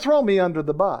 Don't throw me under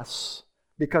the bus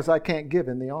because I can't give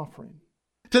in the offering.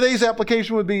 Today's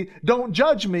application would be, don't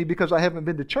judge me because I haven't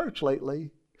been to church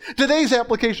lately. Today's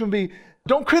application would be,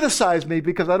 don't criticize me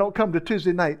because I don't come to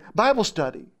Tuesday night Bible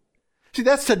study. See,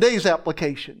 that's today's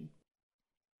application.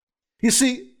 You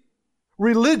see,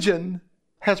 religion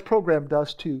has programmed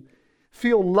us to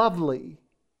feel lovely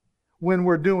when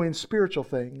we're doing spiritual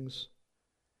things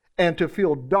and to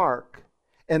feel dark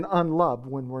and unloved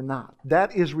when we're not.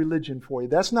 That is religion for you.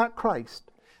 That's not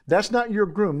Christ. That's not your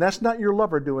groom. That's not your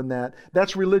lover doing that.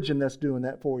 That's religion that's doing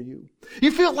that for you.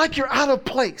 You feel like you're out of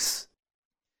place.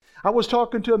 I was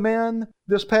talking to a man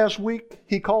this past week.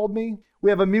 He called me.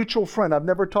 We have a mutual friend. I've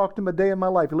never talked to him a day in my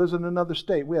life. He lives in another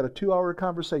state. We had a 2-hour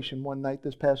conversation one night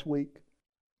this past week.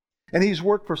 And he's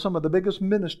worked for some of the biggest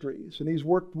ministries. And he's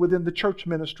worked within the church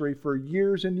ministry for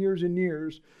years and years and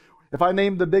years. If I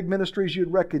named the big ministries,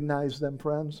 you'd recognize them,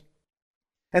 friends.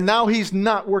 And now he's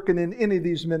not working in any of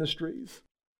these ministries.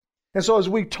 And so as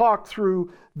we talked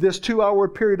through this 2-hour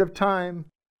period of time,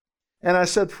 and I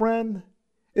said, friend,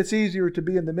 It's easier to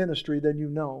be in the ministry than you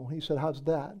know. He said, how's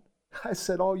that? I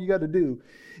said, all you got to do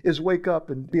is wake up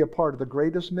and be a part of the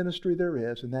greatest ministry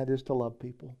there is, and that is to love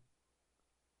people.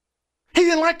 He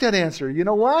didn't like that answer. You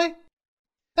know why?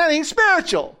 That ain't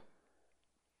spiritual.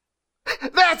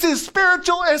 That's as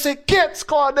spiritual as it gets,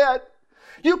 Claudette.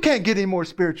 You can't get any more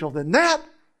spiritual than that.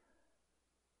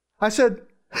 I said,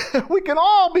 we can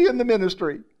all be in the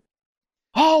ministry.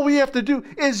 All we have to do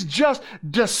is just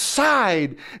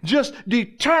decide, just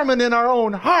determine in our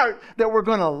own heart that we're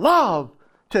going to love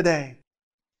today.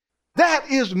 That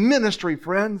is ministry,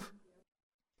 friends.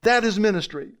 That is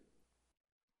ministry.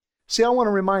 See, I want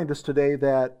to remind us today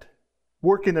that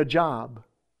working a job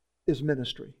is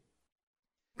ministry.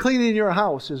 Cleaning your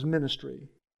house is ministry.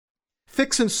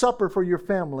 Fixing supper for your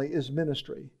family is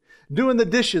ministry. Doing the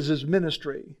dishes is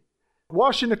ministry.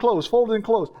 Washing the clothes, folding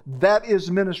clothes, that is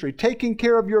ministry. Taking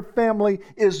care of your family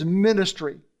is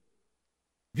ministry.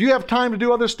 If you have time to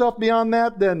do other stuff beyond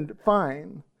that, then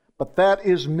fine. But that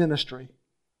is ministry.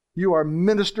 You are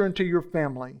ministering to your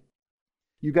family.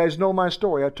 You guys know my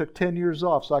story. I took 10 years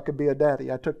off so I could be a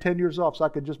daddy. I took 10 years off so I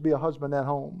could just be a husband at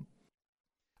home.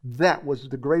 That was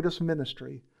the greatest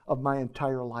ministry of my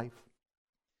entire life.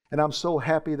 And I'm so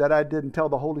happy that I didn't tell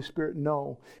the Holy Spirit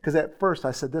no. Because at first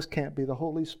I said, this can't be the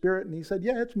Holy Spirit. And He said,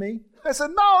 yeah, it's me. I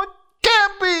said, no, it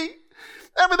can't be.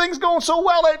 Everything's going so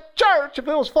well at church. If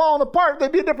it was falling apart,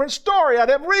 there'd be a different story. I'd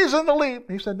have reason to leave.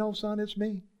 And He said, no, son, it's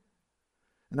me.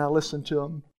 And I listened to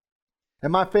Him.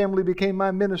 And my family became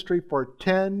my ministry for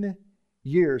 10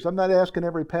 years. I'm not asking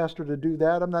every pastor to do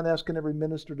that. I'm not asking every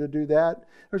minister to do that.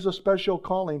 There's a special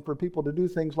calling for people to do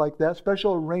things like that.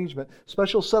 Special arrangement,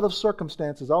 special set of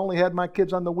circumstances. I only had my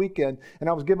kids on the weekend, and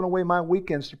I was giving away my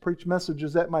weekends to preach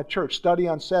messages at my church, study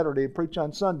on Saturday and preach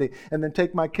on Sunday, and then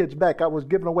take my kids back. I was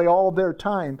giving away all their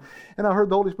time. And I heard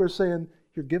the Holy Spirit saying,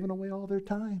 you're giving away all their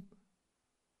time?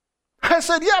 I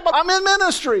said, yeah, but I'm in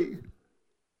ministry.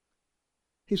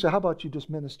 He said, how about you just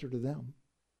minister to them?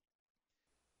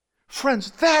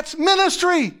 Friends, that's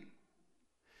ministry.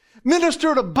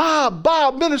 Minister to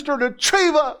Bob, minister to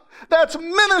Treva. That's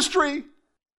ministry.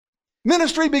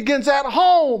 Ministry begins at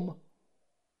home.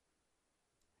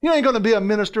 You ain't going to be a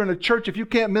minister in a church if you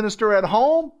can't minister at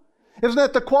home. Isn't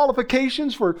that the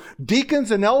qualifications for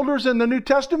deacons and elders in the New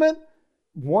Testament?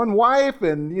 One wife,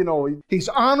 and he's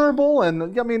honorable,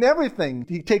 and everything.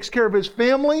 He takes care of his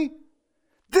family.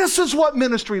 This is what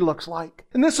ministry looks like.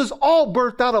 And this is all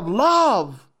birthed out of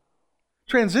love.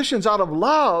 Transitions out of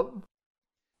love.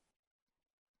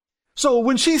 So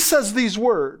when she says these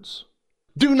words,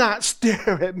 do not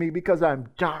stare at me because I'm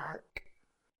dark,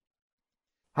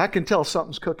 I can tell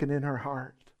something's cooking in her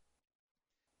heart.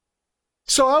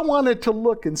 So I wanted to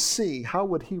look and see how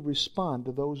would He respond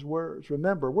to those words.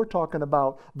 Remember, we're talking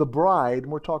about the bride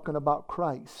and we're talking about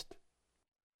Christ.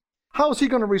 How is He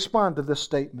going to respond to this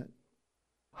statement?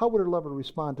 How would her lover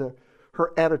respond to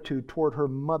her attitude toward her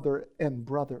mother and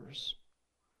brothers?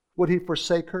 Would he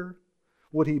forsake her?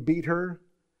 Would he beat her?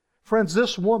 Friends,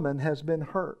 this woman has been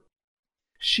hurt.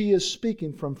 She is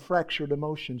speaking from fractured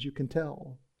emotions, you can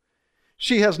tell.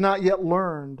 She has not yet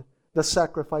learned the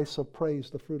sacrifice of praise,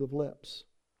 the fruit of lips.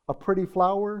 A pretty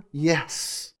flower?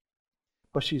 Yes.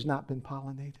 But she's not been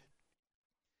pollinated.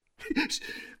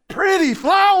 Pretty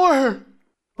flower!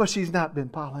 But she's not been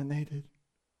pollinated.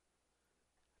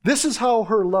 This is how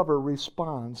her lover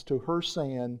responds to her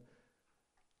saying,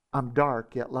 I'm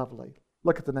dark yet lovely.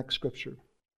 Look at the next scripture.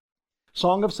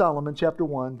 Song of Solomon, chapter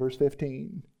 1, verse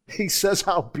 15. He says,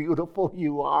 how beautiful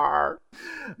you are.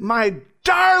 My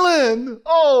darling.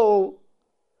 Oh,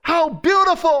 how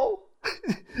beautiful.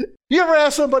 You ever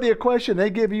ask somebody a question, they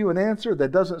give you an answer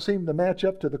that doesn't seem to match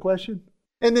up to the question?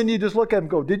 And then you just look at them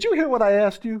and go, did you hear what I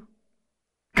asked you?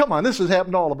 Come on, this has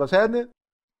happened to all of us, hasn't it?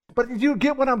 But did you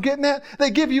get what I'm getting at?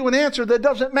 They give you an answer that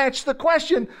doesn't match the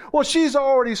question. Well, she's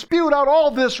already spewed out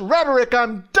all this rhetoric.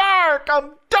 I'm dark,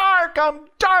 I'm dark, I'm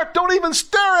dark. Don't even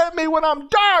stare at me when I'm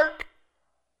dark.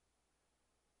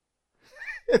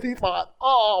 And he thought,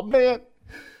 oh man,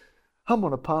 I'm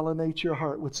going to pollinate your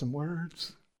heart with some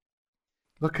words.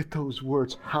 Look at those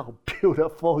words. How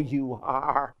beautiful you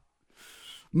are.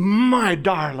 My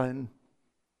darling.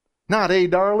 Not a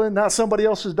darling, not somebody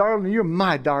else's darling. You're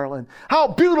my darling. How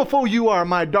beautiful you are,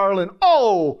 my darling.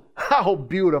 Oh, how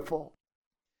beautiful.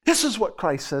 This is what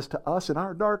Christ says to us in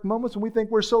our dark moments when we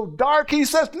think we're so dark. He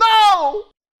says, no,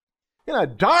 you're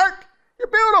not dark. You're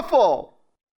beautiful.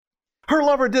 Her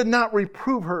lover did not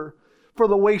reprove her for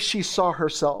the way she saw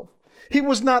herself. He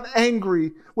was not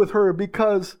angry with her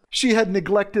because she had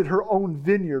neglected her own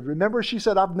vineyard. Remember, she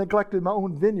said, I've neglected my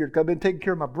own vineyard because I've been taking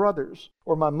care of my brother's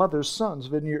or my mother's son's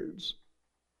vineyards.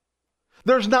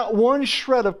 There's not one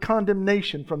shred of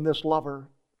condemnation from this lover.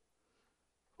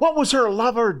 What was her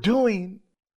lover doing?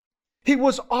 He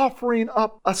was offering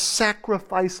up a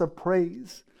sacrifice of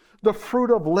praise, the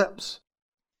fruit of lips.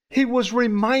 He was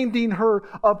reminding her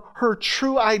of her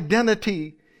true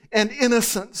identity and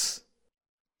innocence.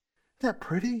 Isn't that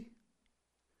pretty?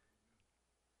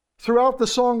 Throughout the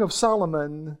Song of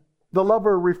Solomon, the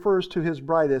lover refers to his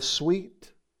bride as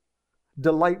sweet,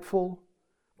 delightful,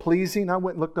 pleasing. I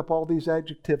went and looked up all these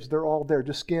adjectives. They're all there.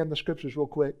 Just scan the scriptures real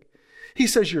quick. He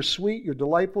says you're sweet, you're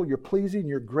delightful, you're pleasing,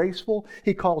 you're graceful.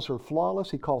 He calls her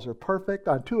flawless. He calls her perfect.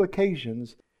 On 2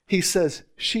 occasions, he says,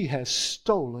 she has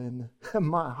stolen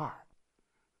my heart.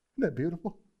 Isn't that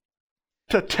beautiful?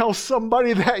 To tell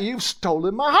somebody that you've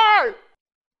stolen my heart.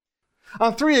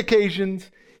 On 3 occasions,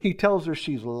 he tells her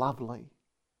she's lovely.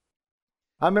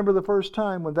 I remember the first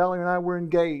time when Valerie and I were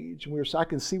engaged. I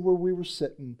can see where we were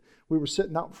sitting. We were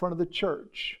sitting out in front of the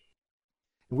church.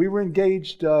 We were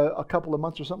engaged a couple of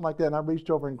months or something like that, and I reached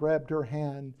over and grabbed her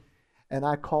hand, and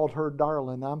I called her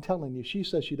darling. Now, I'm telling you, she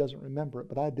says she doesn't remember it,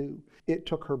 but I do. It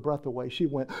took her breath away. She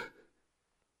went,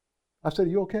 I said, are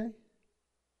you okay?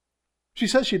 She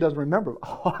says she doesn't remember it.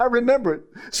 Oh, I remember it.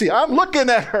 See, I'm looking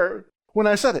at her when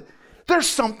I said it. There's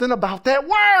something about that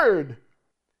word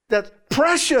that's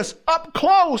precious, up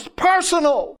close,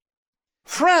 personal.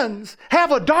 Friends,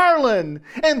 have a darling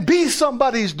and be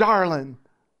somebody's darling.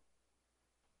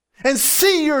 And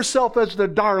see yourself as the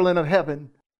darling of heaven.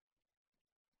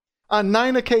 On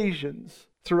 9 occasions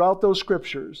throughout those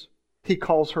scriptures, he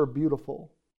calls her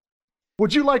beautiful.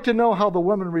 Would you like to know how the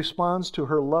woman responds to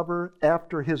her lover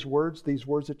after his words, these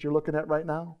words that you're looking at right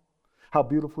now? How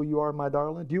beautiful you are, my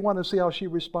darling. Do you want to see how she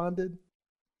responded?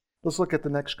 Let's look at the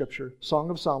next scripture. Song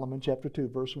of Solomon, chapter 2,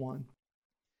 verse 1.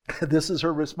 This is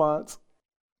her response.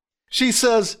 She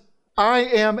says, I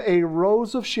am a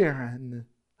rose of Sharon,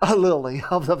 a lily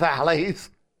of the valleys.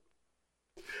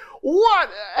 What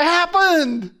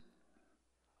happened?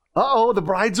 Uh-oh, the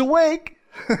bride's awake.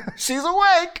 She's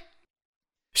awake.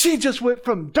 She just went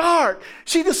from dark.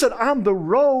 She just said, I'm the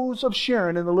rose of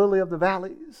Sharon and the lily of the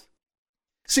valleys.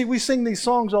 See, we sing these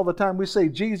songs all the time. We say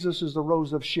Jesus is the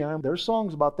rose of Sharon. There's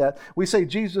songs about that. We say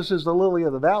Jesus is the lily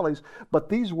of the valleys, but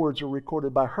these words are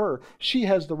recorded by her. She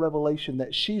has the revelation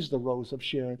that she's the rose of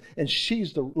Sharon and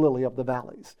she's the lily of the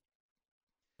valleys.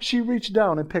 She reached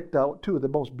down and picked out 2 of the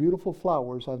most beautiful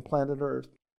flowers on planet Earth.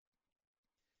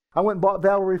 I went and bought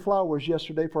Valerie flowers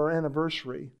yesterday for our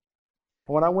anniversary.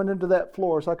 When I went into that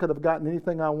florist, I could have gotten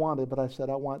anything I wanted, but I said,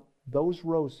 I want those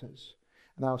roses.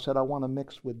 And I said, I want to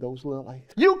mix with those lilies.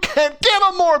 You can't get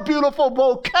a more beautiful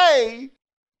bouquet.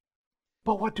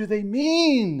 But what do they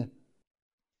mean?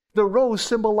 The rose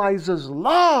symbolizes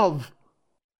love.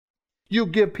 You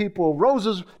give people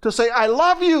roses to say, I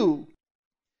love you.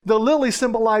 The lily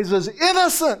symbolizes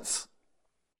innocence.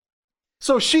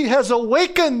 So she has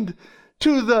awakened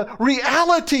to the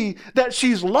reality that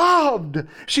she's loved.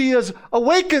 She has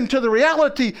awakened to the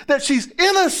reality that she's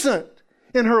innocent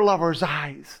in her lover's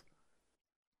eyes.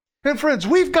 And friends,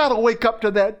 we've got to wake up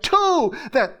to that too,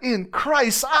 that in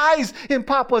Christ's eyes, in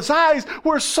Papa's eyes,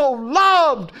 we're so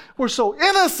loved, we're so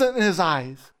innocent in His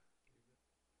eyes.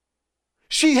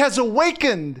 She has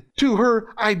awakened to her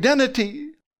identity.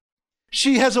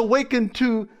 She has awakened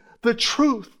to the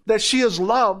truth that she is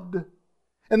loved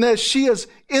and that she is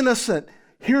innocent.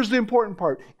 Here's the important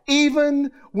part. Even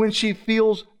when she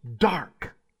feels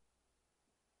dark.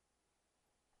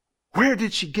 Where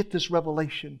did she get this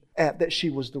revelation at that she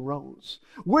was the rose?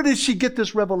 Where did she get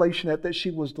this revelation at that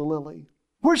she was the lily?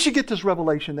 Where did she get this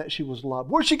revelation that she was loved?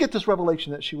 Where did she get this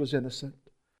revelation that she was innocent?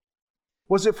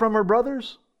 Was it from her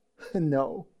brothers?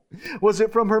 No. Was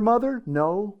it from her mother?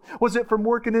 No. Was it from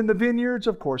working in the vineyards?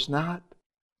 Of course not.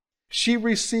 She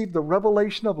received the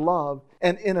revelation of love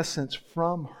and innocence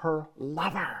from her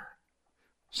lover.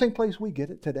 Same place we get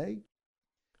it today.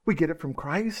 We get it from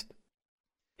Christ.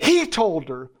 He told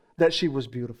her that she was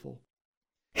beautiful.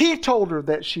 He told her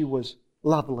that she was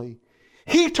lovely.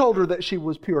 He told her that she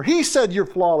was pure. He said you're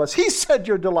flawless. He said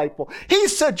you're delightful. He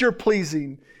said you're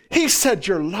pleasing. He said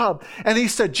you're loved. And He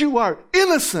said you are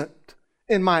innocent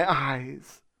in my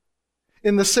eyes.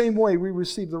 In the same way, we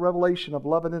receive the revelation of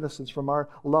love and innocence from our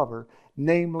lover,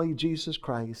 namely Jesus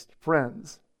Christ.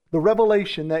 Friends, the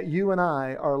revelation that you and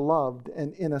I are loved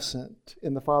and innocent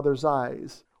in the Father's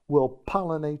eyes will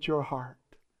pollinate your heart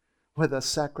with a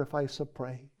sacrifice of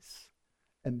praise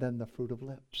and then the fruit of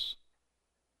lips.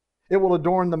 It will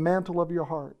adorn the mantle of your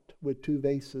heart with 2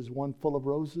 vases, one full of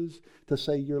roses to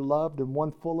say you're loved and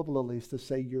one full of lilies to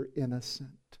say you're innocent.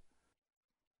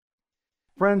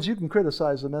 Friends, you can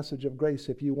criticize the message of grace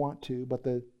if you want to, but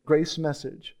the grace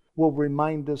message will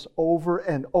remind us over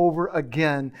and over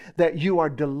again that you are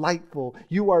delightful,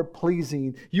 you are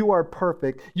pleasing, you are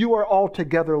perfect, you are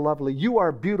altogether lovely, you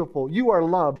are beautiful, you are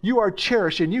loved, you are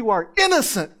cherished, and you are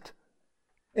innocent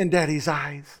in Daddy's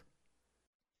eyes.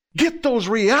 Get those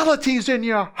realities in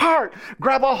your heart.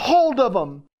 Grab a hold of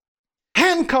them.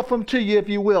 Handcuff them to you, if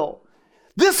you will.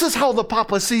 This is how the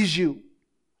Papa sees you.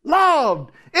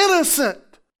 Loved,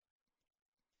 innocent.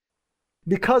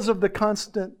 Because of the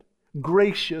constant,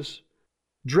 gracious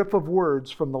drip of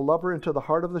words from the lover into the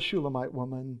heart of the Shulamite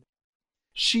woman,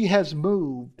 she has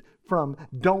moved from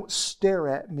don't stare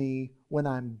at me when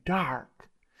I'm dark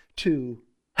to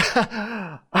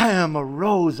I am a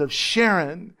rose of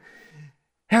Sharon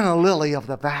and a lily of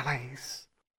the valleys.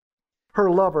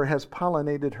 Her lover has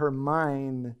pollinated her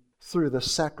mind through the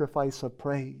sacrifice of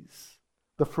praise,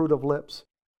 the fruit of lips.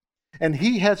 And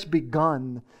he has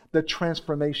begun the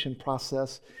transformation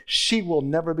process. She will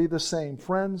never be the same.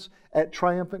 Friends, at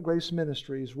Triumphant Grace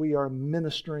Ministries, we are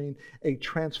ministering a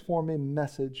transforming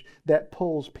message that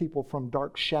pulls people from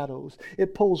dark shadows.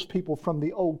 It pulls people from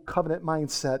the old covenant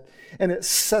mindset, and it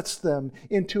sets them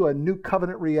into a new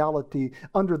covenant reality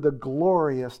under the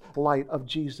glorious light of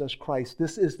Jesus Christ.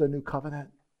 This is the new covenant.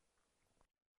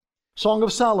 Song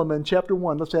of Solomon, chapter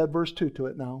 1. Let's add verse 2 to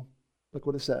it now. Look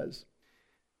what it says.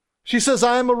 She says,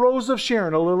 I am a rose of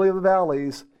Sharon, a lily of the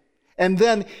valleys. And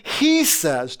then he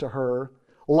says to her,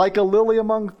 like a lily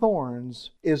among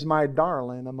thorns is my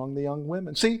darling among the young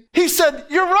women. See, he said,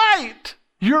 you're right.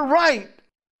 You're right.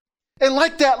 And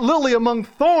like that lily among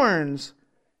thorns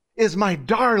is my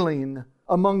darling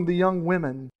among the young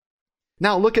women.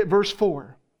 Now look at verse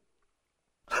 4.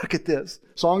 Look at this.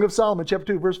 Song of Solomon,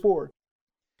 chapter 2, verse 4.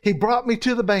 He brought me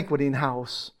to the banqueting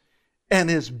house,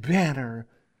 and his banner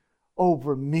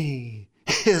over me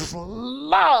is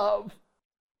love.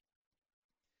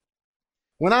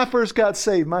 When I first got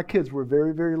saved, my kids were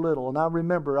very, very little. And I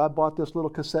remember I bought this little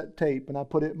cassette tape and I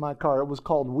put it in my car. It was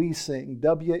called We Sing,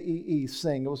 W-E-E,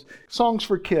 Sing. It was songs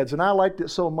for kids. And I liked it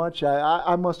so much,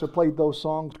 I must have played those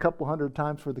songs a couple hundred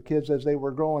times for the kids as they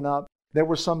were growing up. There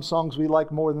were some songs we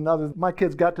liked more than others. My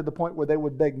kids got to the point where they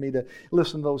would beg me to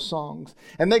listen to those songs.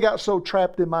 And they got so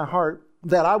trapped in my heart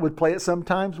that I would play it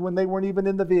sometimes when they weren't even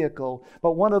in the vehicle.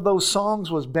 But one of those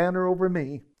songs was Banner Over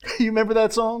Me. You remember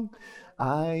that song?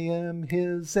 I am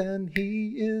his and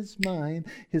he is mine.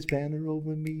 His banner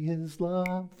over me is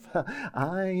love.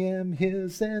 I am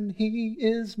his and he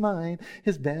is mine.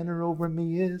 His banner over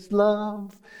me is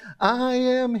love. I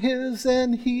am his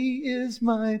and he is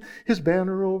mine. His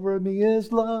banner over me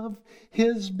is love.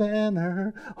 His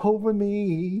banner over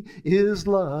me is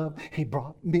love. He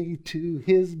brought me to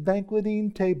his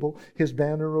banqueting table. His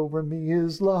banner over me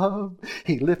is love.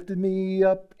 He lifted me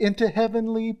up into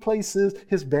heavenly places.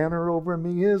 His banner over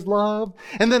me is love.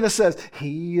 And then it says,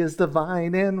 he is the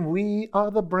vine and we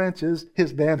are the branches.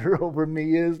 His banner over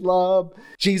me is love.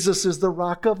 Jesus is the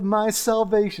rock of my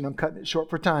salvation. I'm cutting it short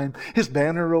for time. His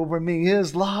banner over me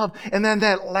is love. And then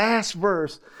that last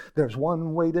verse, there's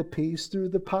one way to peace through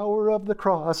the power of the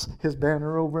cross. His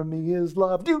banner over me is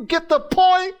love. Do you get the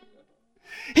point?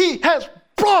 He has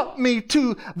brought me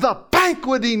to the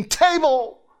banqueting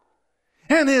table.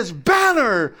 And his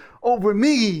banner over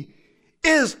me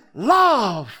is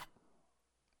love.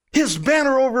 His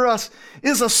banner over us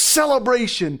is a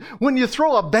celebration. When you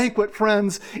throw a banquet,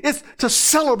 friends, it's to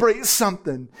celebrate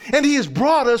something. And he has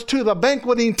brought us to the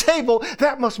banqueting table.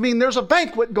 That must mean there's a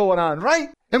banquet going on, right?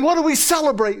 And what are we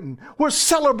celebrating? We're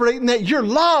celebrating that you're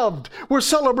loved. We're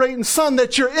celebrating, son,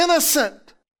 that you're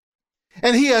innocent.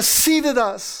 And he has seated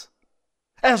us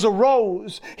as a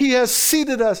rose. He has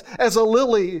seated us as a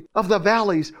lily of the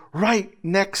valleys right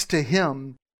next to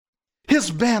him. His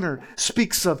banner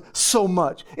speaks of so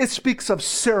much. It speaks of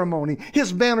ceremony.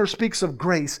 His banner speaks of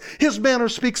grace. His banner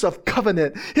speaks of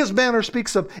covenant. His banner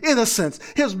speaks of innocence.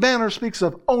 His banner speaks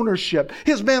of ownership.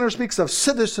 His banner speaks of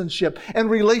citizenship and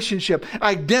relationship,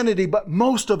 identity. But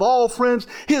most of all, friends,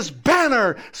 his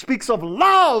banner speaks of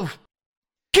love.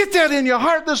 Get that in your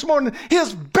heart this morning.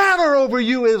 His banner over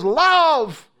you is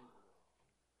love.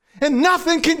 And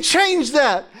nothing can change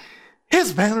that.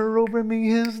 His banner over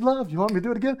me is love. You want me to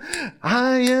do it again?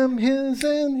 I am his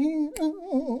and he...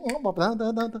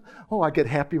 Oh, I get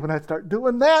happy when I start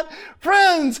doing that.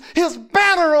 Friends, his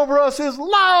banner over us is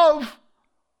love.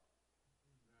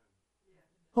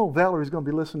 Oh, Valerie's going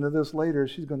to be listening to this later.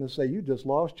 She's going to say, you just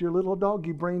lost your little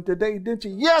doggy brain today, didn't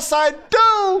you? Yes, I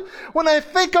do. When I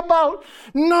think about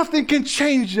nothing can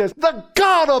change this. The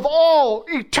God of all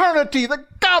eternity, the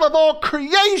God of all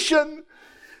creation,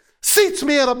 seats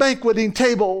me at a banqueting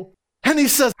table. And he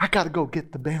says, I got to go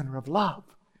get the banner of love.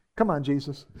 Come on,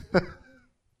 Jesus.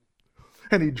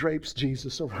 And he drapes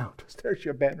Jesus around us. There's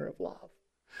your banner of love.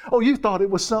 Oh, you thought it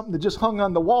was something that just hung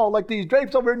on the wall like these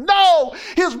drapes over here. No!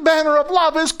 His banner of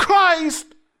love is Christ.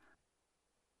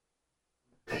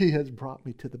 He has brought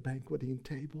me to the banqueting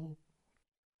table.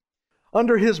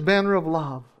 Under his banner of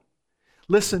love,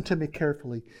 listen to me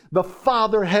carefully. The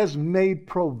Father has made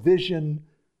provision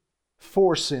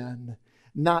for sin,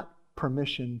 not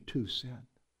permission to sin.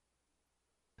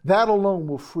 That alone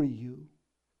will free you.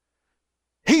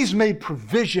 He's made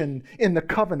provision in the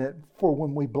covenant for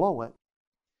when we blow it.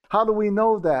 How do we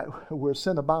know that? Where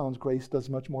sin abounds, grace does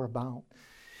much more abound.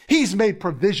 He's made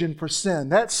provision for sin.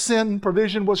 That sin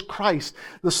provision was Christ,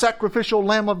 the sacrificial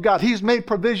Lamb of God. He's made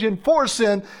provision for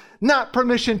sin, not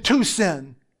permission to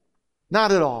sin.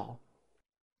 Not at all.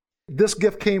 This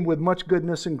gift came with much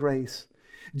goodness and grace.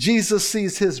 Jesus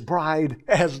sees his bride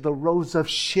as the rose of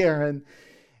Sharon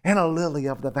and a lily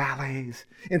of the valleys.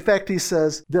 In fact, he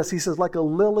says this. He says, like a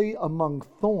lily among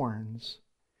thorns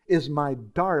is my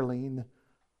darling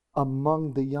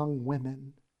among the young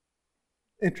women.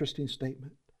 Interesting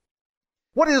statement.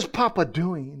 What is Papa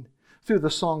doing through the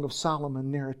Song of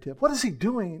Solomon narrative? What is he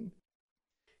doing?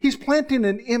 He's planting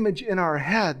an image in our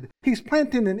head. He's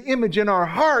planting an image in our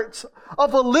hearts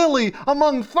of a lily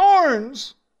among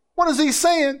thorns. What is he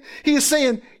saying? He is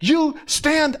saying, you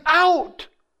stand out.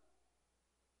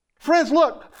 Friends,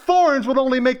 look, thorns would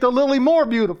only make the lily more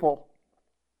beautiful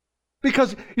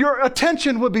because your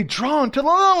attention would be drawn to the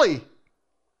lily.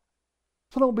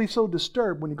 So don't be so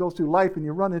disturbed when you go through life and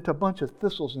you run into a bunch of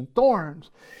thistles and thorns.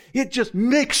 It just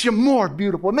makes you more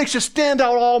beautiful. It makes you stand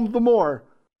out all the more.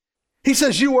 He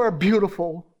says you are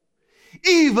beautiful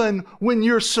even when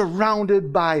you're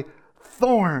surrounded by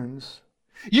thorns.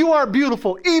 You are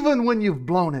beautiful even when you've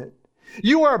blown it.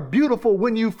 You are beautiful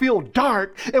when you feel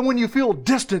dark and when you feel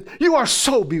distant. You are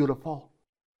so beautiful.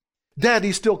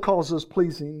 Daddy still calls us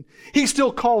pleasing. He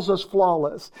still calls us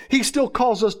flawless. He still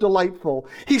calls us delightful.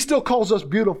 He still calls us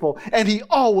beautiful. And He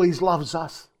always loves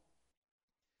us.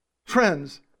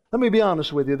 Friends, let me be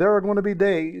honest with you. There are going to be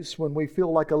days when we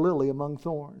feel like a lily among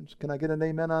thorns. Can I get an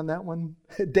amen on that one?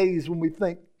 Days when we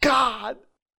think, God,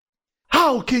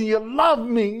 how can you love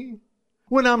me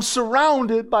when I'm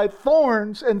surrounded by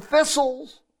thorns and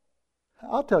thistles?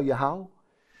 I'll tell you how.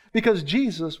 Because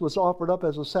Jesus was offered up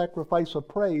as a sacrifice of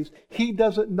praise. He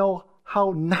doesn't know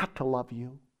how not to love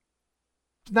you.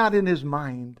 It's not in His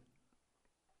mind.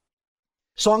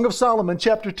 Song of Solomon,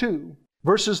 chapter 2,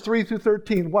 verses 3 through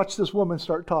 13. Watch this woman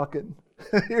start talking.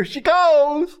 Here she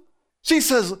goes. She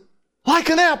says, like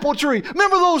an apple tree.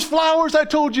 Remember those flowers I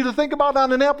told you to think about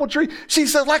on an apple tree? She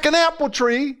says, like an apple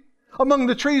tree among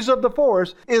the trees of the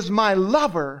forest is my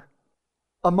lover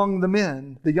among the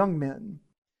men, the young men.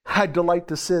 I delight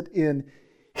to sit in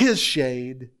His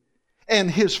shade, and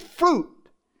His fruit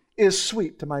is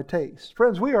sweet to my taste.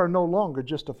 Friends, we are no longer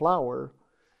just a flower.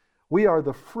 We are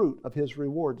the fruit of His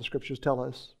reward, the Scriptures tell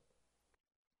us.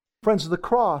 Friends, the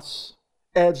cross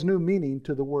adds new meaning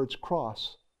to the words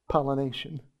cross,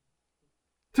 pollination.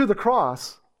 Through the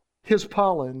cross, His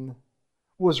pollen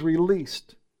was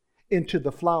released into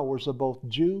the flowers of both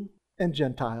Jew and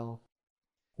Gentile.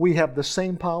 We have the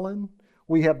same pollen.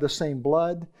 We have the same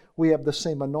blood, we have the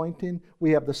same anointing,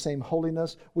 we have the same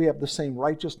holiness, we have the same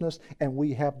righteousness, and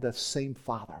we have the same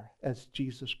Father as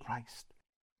Jesus Christ.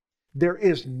 There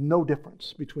is no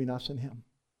difference between us and Him.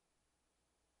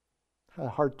 A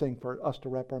hard thing for us to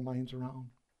wrap our minds around.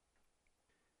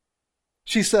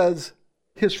 She says,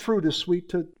 His fruit is sweet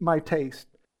to my taste.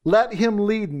 Let Him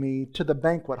lead me to the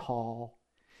banquet hall,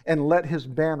 and let His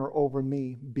banner over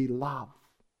me be love.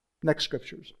 Next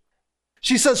scriptures.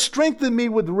 She says, strengthen me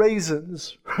with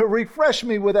raisins, refresh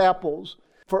me with apples,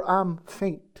 for I'm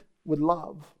faint with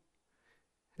love.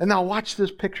 And now watch this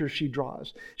picture she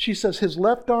draws. She says, His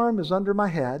left arm is under my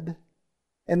head,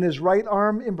 and His right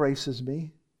arm embraces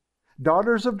me.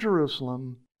 Daughters of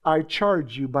Jerusalem, I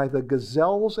charge you by the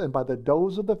gazelles and by the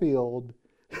does of the field,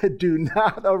 do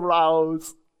not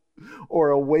arouse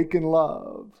or awaken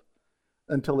love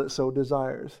until it so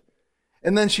desires.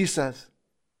 And then she says,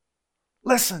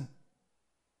 listen.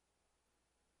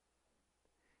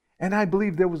 And I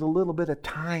believe there was a little bit of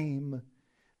time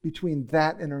between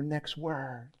that and her next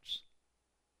words.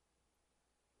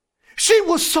 She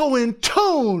was so in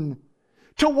tune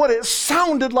to what it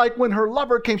sounded like when her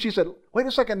lover came. She said, wait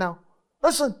a second now.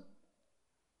 Listen.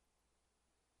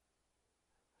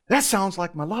 That sounds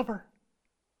like my lover.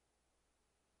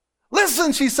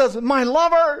 Listen, she says, my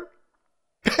lover.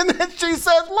 And then she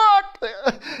says,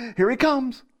 look, here he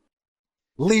comes.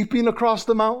 Leaping across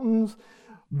the mountains,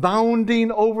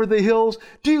 bounding over the hills.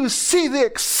 Do you see the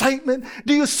excitement?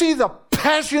 Do you see the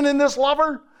passion in this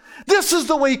lover? This is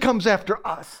the way he comes after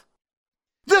us.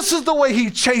 This is the way he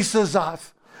chases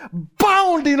us,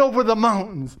 bounding over the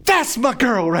mountains. That's my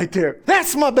girl right there.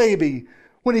 That's my baby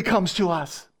when he comes to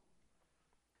us.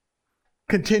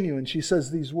 Continuing, she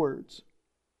says these words.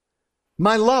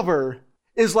 My lover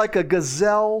is like a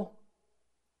gazelle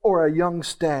or a young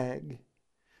stag.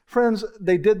 Friends,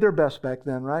 they did their best back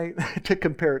then, right? To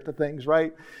compare it to things,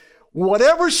 right?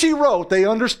 Whatever she wrote, they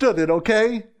understood it,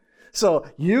 okay? So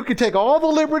you can take all the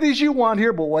liberties you want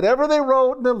here, but whatever they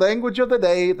wrote in the language of the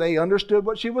day, they understood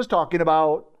what she was talking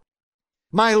about.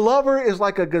 My lover is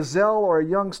like a gazelle or a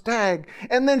young stag.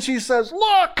 And then she says,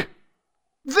 look,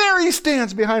 there he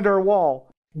stands behind our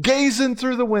wall, gazing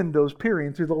through the windows,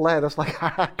 peering through the lattice like,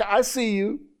 I see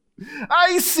you.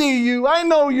 I see you. I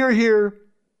know you're here.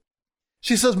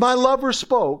 She says, my lover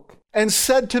spoke and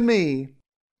said to me,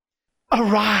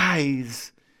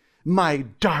 arise, my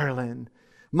darling,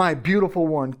 my beautiful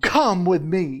one, come with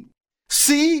me.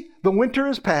 See, the winter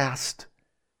is past.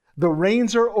 The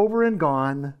rains are over and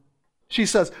gone. She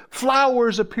says,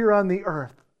 flowers appear on the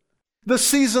earth. The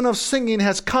season of singing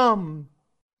has come.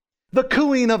 The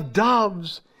cooing of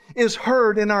doves is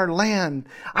heard in our land.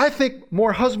 I think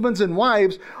more husbands and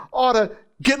wives ought to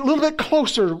get a little bit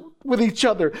closer with each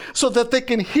other so that they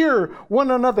can hear one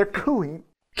another cooing.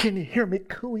 Can you hear me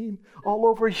cooing all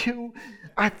over you?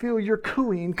 I feel your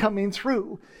cooing coming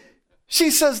through. She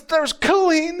says, there's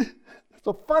cooing. It's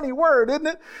a funny word, isn't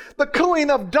it? The cooing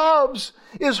of doves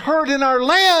is heard in our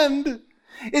land.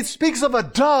 It speaks of a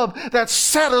dove that's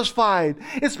satisfied.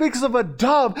 It speaks of a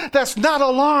dove that's not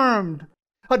alarmed.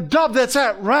 A dove that's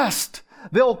at rest.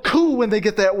 They'll coo when they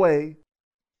get that way.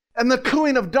 And the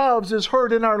cooing of doves is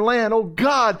heard in our land. Oh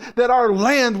God, that our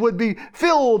land would be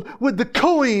filled with the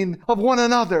cooing of one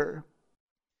another.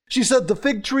 She said, the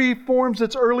fig tree forms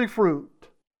its early fruit.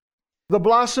 The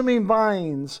blossoming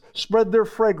vines spread their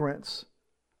fragrance.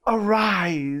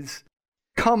 Arise,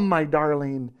 come, my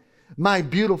darling, my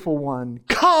beautiful one.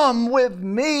 Come with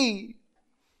me.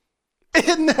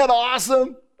 Isn't that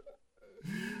awesome?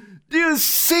 Do you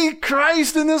see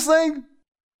Christ in this thing?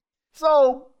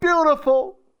 So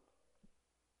beautiful.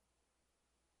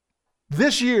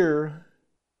 This year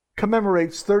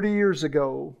commemorates 30 years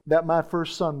ago that my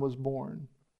first son was born.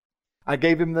 I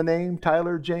gave him the name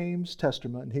Tyler James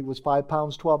Testerman. He was 5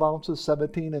 pounds, 12 ounces,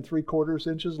 17 3/4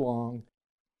 inches long.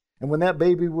 And when that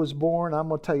baby was born, I'm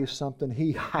going to tell you something,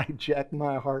 he hijacked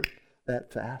my heart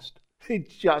that fast. He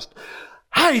just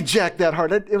hijacked that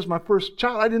heart. It was my first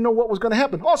child. I didn't know what was going to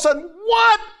happen. All of a sudden,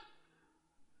 what?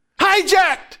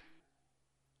 Hijacked!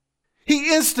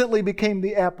 He instantly became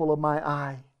the apple of my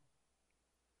eye.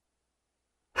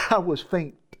 I was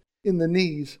faint in the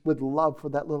knees with love for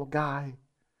that little guy.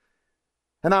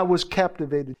 And I was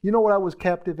captivated. You know what I was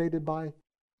captivated by?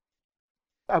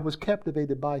 I was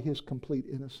captivated by his complete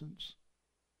innocence.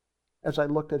 As I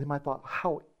looked at him, I thought,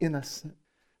 how innocent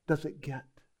does it get?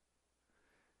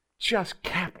 Just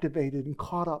captivated and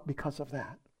caught up because of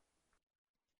that.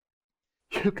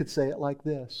 You could say it like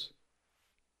this.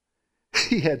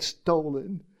 He had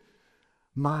stolen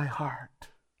my heart.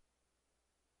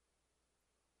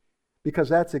 Because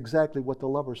that's exactly what the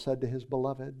lover said to his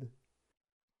beloved.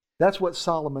 That's what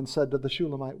Solomon said to the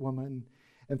Shulamite woman.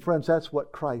 And friends, that's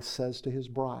what Christ says to his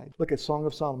bride. Look at Song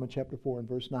of Solomon chapter 4 and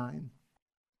verse 9.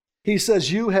 He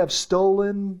says, you have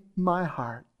stolen my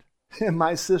heart, and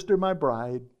my sister, my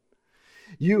bride.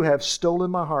 You have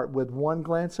stolen my heart with one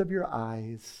glance of your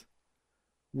eyes,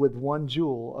 with one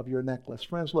jewel of your necklace.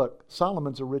 Friends, look,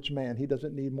 Solomon's a rich man. He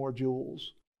doesn't need more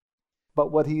jewels.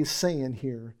 But what he's saying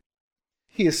here,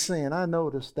 he is saying, I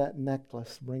noticed that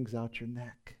necklace brings out your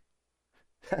neck.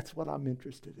 That's what I'm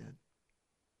interested in.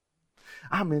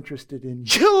 I'm interested in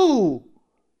you.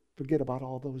 Forget about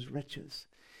all those riches.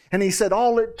 And he said,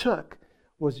 all it took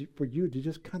was for you to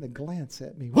just kind of glance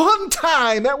at me. One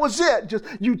time, that was it. Just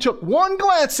you took one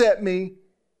glance at me,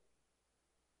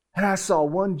 and I saw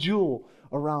one jewel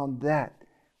around that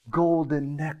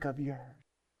golden neck of yours.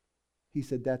 He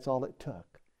said, that's all it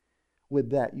took.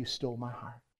 With that, you stole my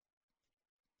heart.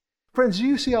 Friends, do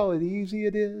you see how easy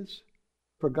it is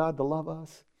for God to love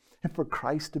us and for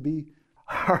Christ to be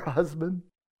our husband?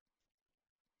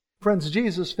 Friends,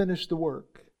 Jesus finished the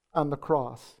work on the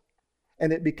cross,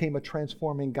 and it became a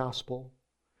transforming gospel.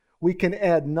 We can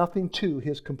add nothing to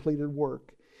his completed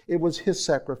work. It was his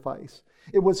sacrifice.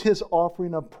 It was his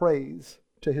offering of praise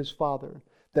to his Father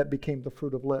that became the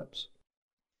fruit of lips.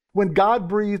 When God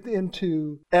breathed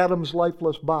into Adam's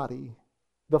lifeless body,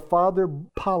 the Father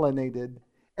pollinated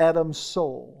Adam's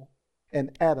soul,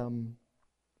 and Adam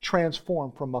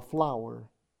transformed from a flower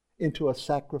into a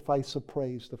sacrifice of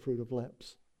praise, the fruit of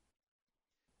lips.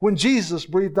 When Jesus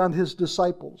breathed on his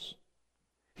disciples,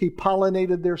 he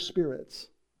pollinated their spirits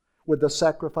with the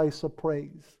sacrifice of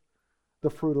praise, the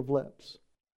fruit of lips.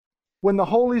 When the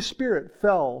Holy Spirit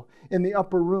fell in the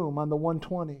upper room on the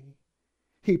 120,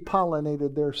 he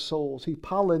pollinated their souls. He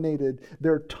pollinated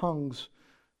their tongues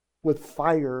with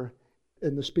fire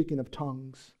in the speaking of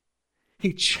tongues.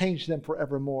 He changed them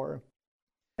forevermore.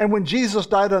 And when Jesus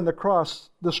died on the cross,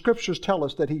 the scriptures tell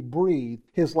us that he breathed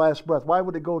his last breath. Why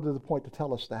would it go to the point to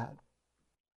tell us that?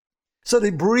 So he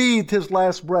breathed his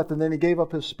last breath and then he gave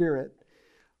up his spirit.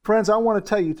 Friends, I want to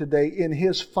tell you today, in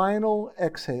his final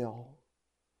exhale,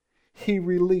 he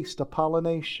released a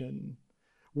pollination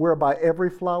whereby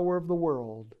every flower of the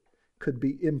world could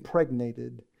be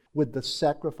impregnated with the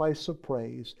sacrifice of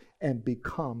praise and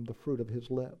become the fruit of his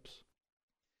lips.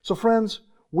 So friends,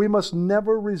 we must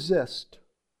never resist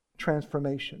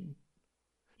transformation.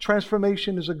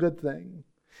 Transformation is a good thing.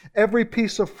 Every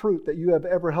piece of fruit that you have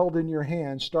ever held in your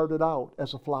hand started out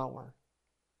as a flower.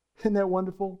 Isn't that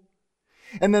wonderful?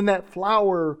 And then that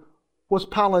flower was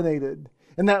pollinated,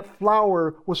 and that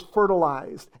flower was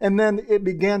fertilized, and then it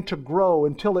began to grow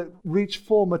until it reached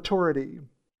full maturity.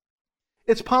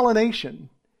 It's pollination,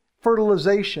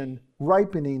 fertilization,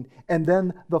 ripening, and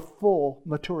then the full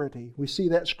maturity. We see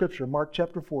that scripture, Mark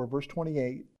chapter 4, verse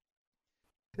 28.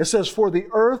 It says, "For the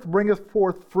earth bringeth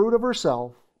forth fruit of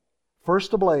herself,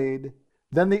 first the blade,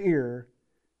 then the ear,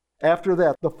 after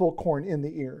that the full corn in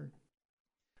the ear."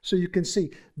 So you can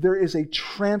see there is a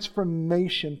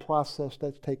transformation process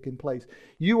that's taking place.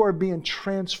 You are being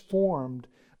transformed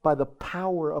by the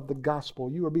power of the gospel.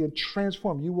 You are being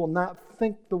transformed. You will not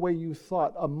think the way you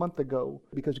thought a month ago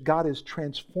because God is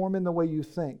transforming the way you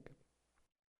think.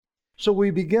 So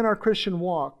we begin our Christian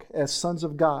walk as sons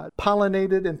of God,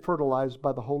 pollinated and fertilized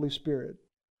by the Holy Spirit.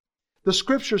 The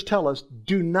scriptures tell us,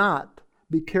 do not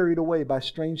be carried away by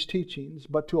strange teachings,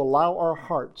 but to allow our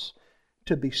hearts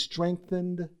to be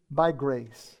strengthened by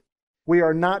grace. We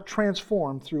are not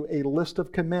transformed through a list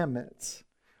of commandments.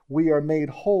 We are made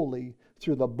holy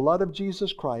through the blood of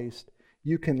Jesus Christ.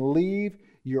 You can leave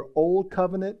your old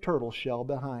covenant turtle shell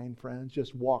behind, friends.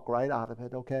 Just walk right out of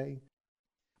it, okay?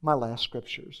 My last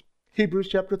scriptures. Hebrews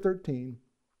chapter 13,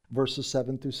 verses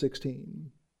 7 through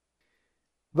 16.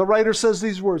 The writer says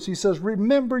these words. He says,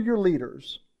 "Remember your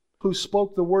leaders who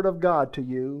spoke the word of God to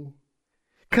you.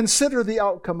 Consider the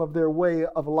outcome of their way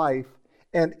of life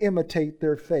and imitate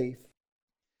their faith.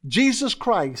 Jesus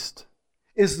Christ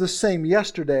is the same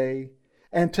yesterday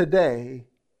and today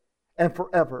and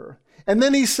forever." And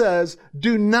then he says,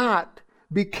 "Do not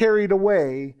be carried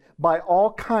away by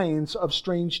all kinds of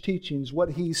strange teachings."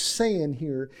 What he's saying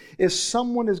here is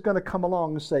someone is going to come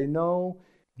along and say, "No,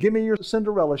 give me your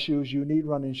Cinderella shoes, you need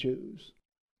running shoes."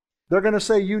 They're going to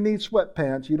say you need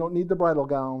sweatpants, you don't need the bridal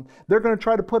gown. They're going to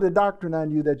try to put a doctrine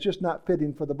on you that's just not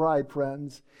fitting for the bride,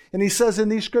 friends. And he says in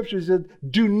these scriptures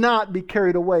that do not be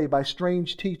carried away by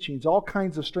strange teachings, all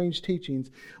kinds of strange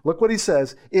teachings. Look what he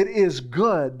says, "It is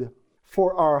good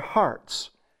for our hearts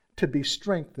to be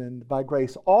strengthened by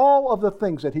grace." All of the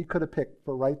things that he could have picked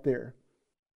for right there.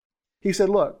 He said,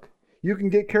 look, you can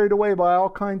get carried away by all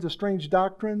kinds of strange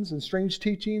doctrines and strange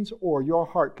teachings, or your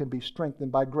heart can be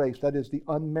strengthened by grace. That is the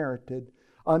unmerited,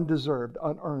 undeserved,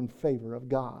 unearned favor of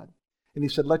God. And he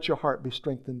said, let your heart be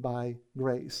strengthened by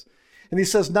grace. And he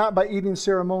says, not by eating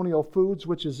ceremonial foods,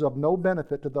 which is of no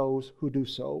benefit to those who do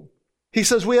so. He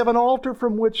says, we have an altar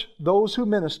from which those who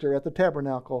minister at the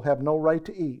tabernacle have no right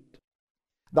to eat.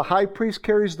 The high priest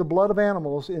carries the blood of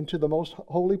animals into the most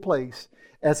holy place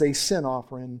as a sin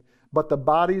offering, but the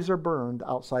bodies are burned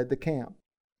outside the camp.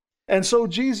 And so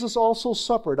Jesus also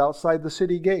suffered outside the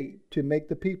city gate to make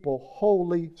the people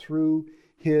holy through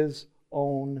his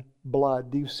own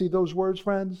blood. Do you see those words,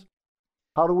 friends?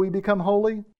 How do we become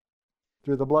holy?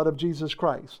 Through the blood of Jesus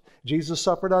Christ. Jesus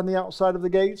suffered on the outside of the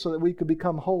gate so that we could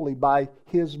become holy by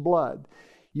his blood.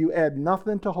 You add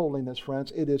nothing to holiness,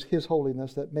 friends. It is his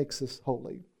holiness that makes us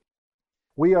holy.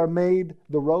 We are made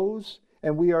the rose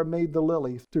and we are made the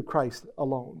lily through Christ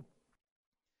alone.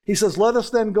 He says, let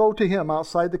us then go to him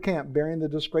outside the camp, bearing the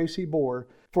disgrace he bore.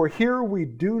 For here we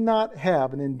do not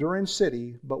have an enduring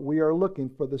city, but we are looking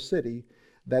for the city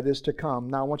that is to come.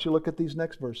 Now I want you to look at these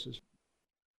next verses.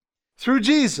 Through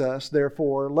Jesus,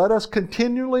 therefore, let us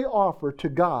continually offer to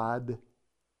God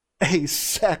a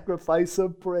sacrifice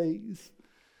of praise,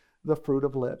 the fruit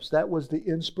of lips. That was the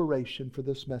inspiration for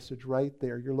this message right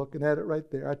there. You're looking at it right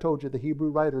there. I told you the Hebrew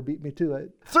writer beat me to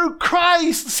it. Through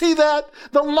Christ, see that?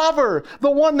 The lover, the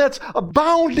one that's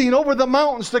bounding over the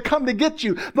mountains to come to get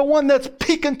you, the one that's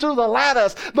peeking through the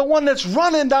lattice, the one that's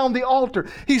running down the altar.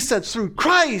 He said, through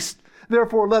Christ,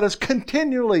 therefore, let us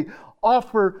continually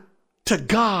offer to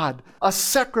God, a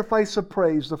sacrifice of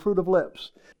praise, the fruit of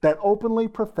lips that openly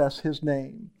profess His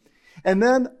name. And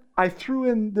then I threw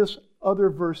in this other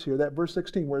verse here, that verse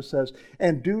 16 where it says,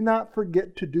 and do not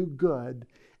forget to do good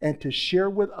and to share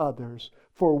with others,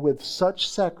 for with such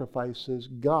sacrifices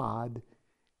God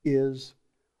is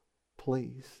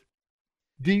pleased.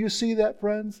 Do you see that,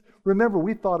 friends? Remember,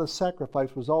 we thought a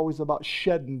sacrifice was always about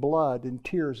shedding blood and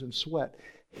tears and sweat.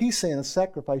 He's saying a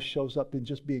sacrifice shows up in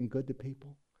just being good to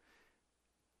people.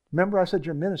 Remember, I said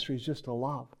your ministry is just to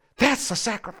love. That's a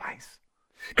sacrifice.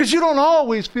 Because you don't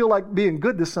always feel like being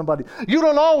good to somebody. You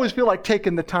don't always feel like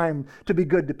taking the time to be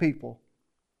good to people.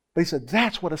 But he said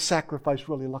that's what a sacrifice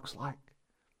really looks like.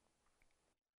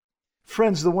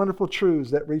 Friends, the wonderful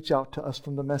truths that reach out to us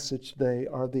from the message today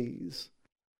are these.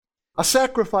 A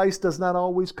sacrifice does not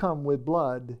always come with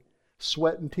blood,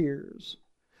 sweat, and tears.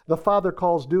 The Father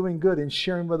calls doing good and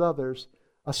sharing with others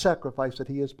a sacrifice that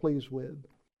He is pleased with.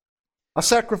 A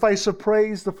sacrifice of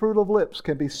praise, the fruit of lips,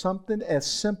 can be something as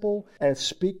simple as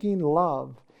speaking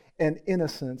love and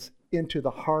innocence into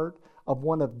the heart of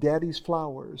one of Daddy's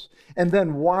flowers, and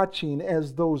then watching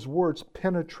as those words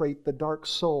penetrate the dark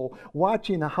soul,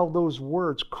 watching how those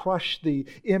words crush the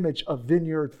image of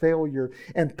vineyard failure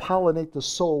and pollinate the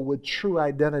soul with true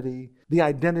identity, the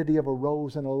identity of a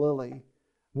rose and a lily,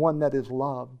 one that is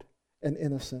loved and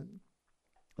innocent.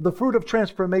 The fruit of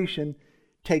transformation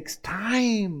takes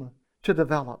time to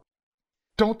develop.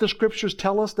 Don't the Scriptures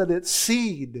tell us that it's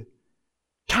seed,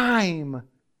 time,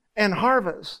 and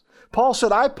harvest? Paul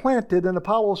said, I planted and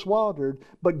Apollos watered,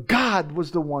 but God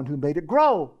was the one who made it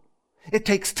grow. It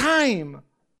takes time.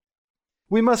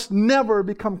 We must never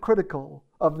become critical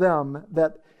of them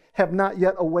that have not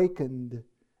yet awakened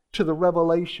to the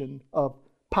revelation of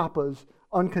Papa's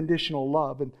unconditional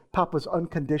love and Papa's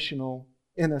unconditional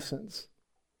innocence.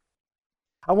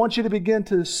 I want you to begin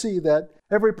to see that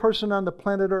every person on the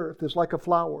planet Earth is like a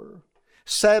flower.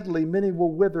 Sadly, many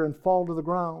will wither and fall to the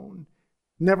ground,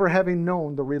 never having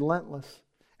known the relentless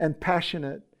and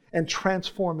passionate and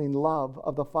transforming love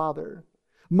of the Father.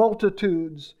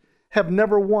 Multitudes have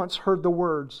never once heard the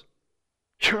words,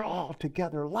 "You're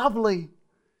altogether lovely.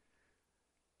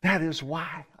 That is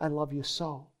why I love you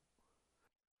so."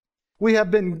 We have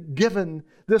been given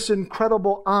this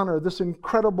incredible honor, this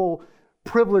incredible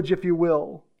privilege, if you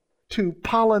will, to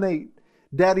pollinate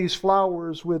Daddy's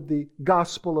flowers with the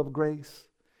gospel of grace.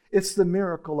 It's the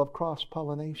miracle of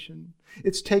cross-pollination.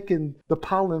 It's taken the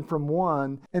pollen from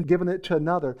one and given it to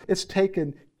another. It's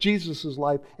taken Jesus'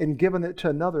 life and given it to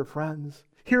another, friends.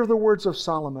 Hear the words of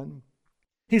Solomon.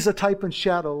 He's a type and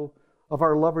shadow of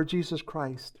our lover Jesus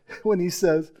Christ when he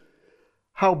says,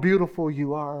 "How beautiful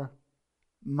you are,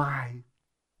 my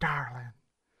darling.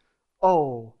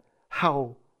 Oh,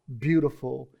 how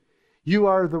beautiful. You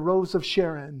are the rose of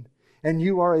Sharon, and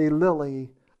you are a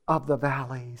lily of the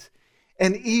valleys.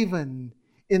 And even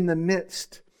in the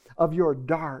midst of your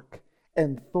dark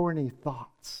and thorny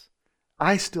thoughts,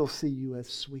 I still see you as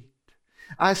sweet.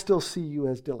 I still see you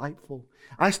as delightful.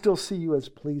 I still see you as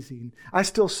pleasing. I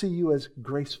still see you as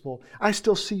graceful. I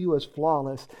still see you as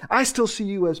flawless. I still see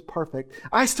you as perfect.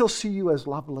 I still see you as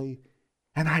lovely.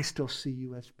 And I still see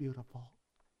you as beautiful."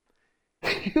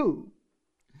 You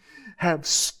have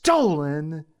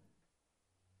stolen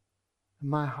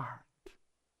my heart.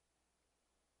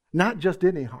 Not just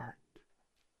any heart,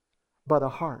 but a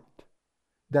heart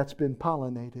that's been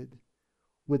pollinated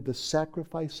with the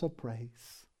sacrifice of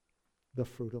praise, the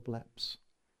fruit of lips.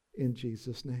 In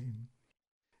Jesus' name,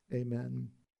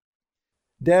 amen.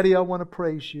 Daddy, I want to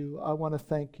praise you. I want to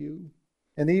thank you.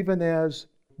 And even as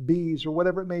bees or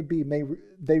whatever it may be, may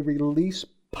they release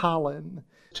pollen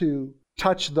to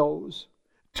touch those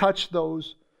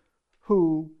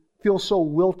who feel so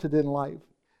wilted in life.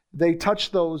 They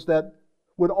touch those that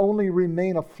would only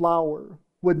remain a flower,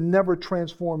 would never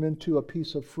transform into a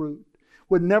piece of fruit,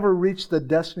 would never reach the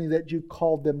destiny that you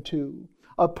called them to,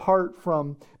 apart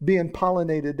from being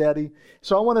pollinated, Daddy.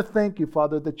 So I want to thank you,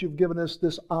 Father, that you've given us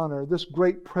this honor, this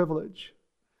great privilege,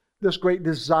 this great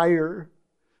desire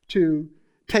to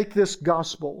take this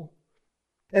gospel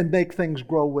and make things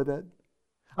grow with it.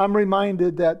 I'm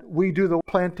reminded that we do the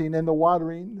planting and the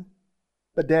watering,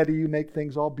 but Daddy, you make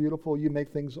things all beautiful. You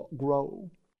make things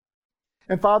grow.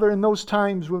 And Father, in those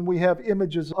times when we have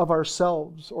images of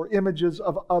ourselves or images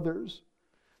of others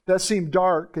that seem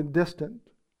dark and distant,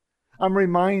 I'm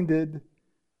reminded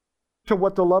to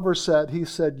what the lover said. He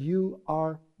said, "You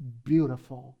are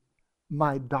beautiful,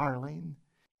 my darling.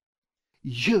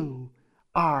 You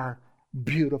are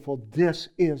beautiful. This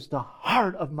is the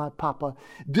heart of my Papa.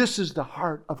 This is the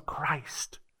heart of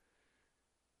Christ."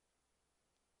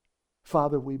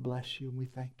 Father, we bless you and we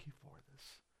thank you for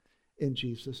this. in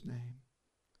Jesus' name.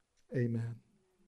 Amen.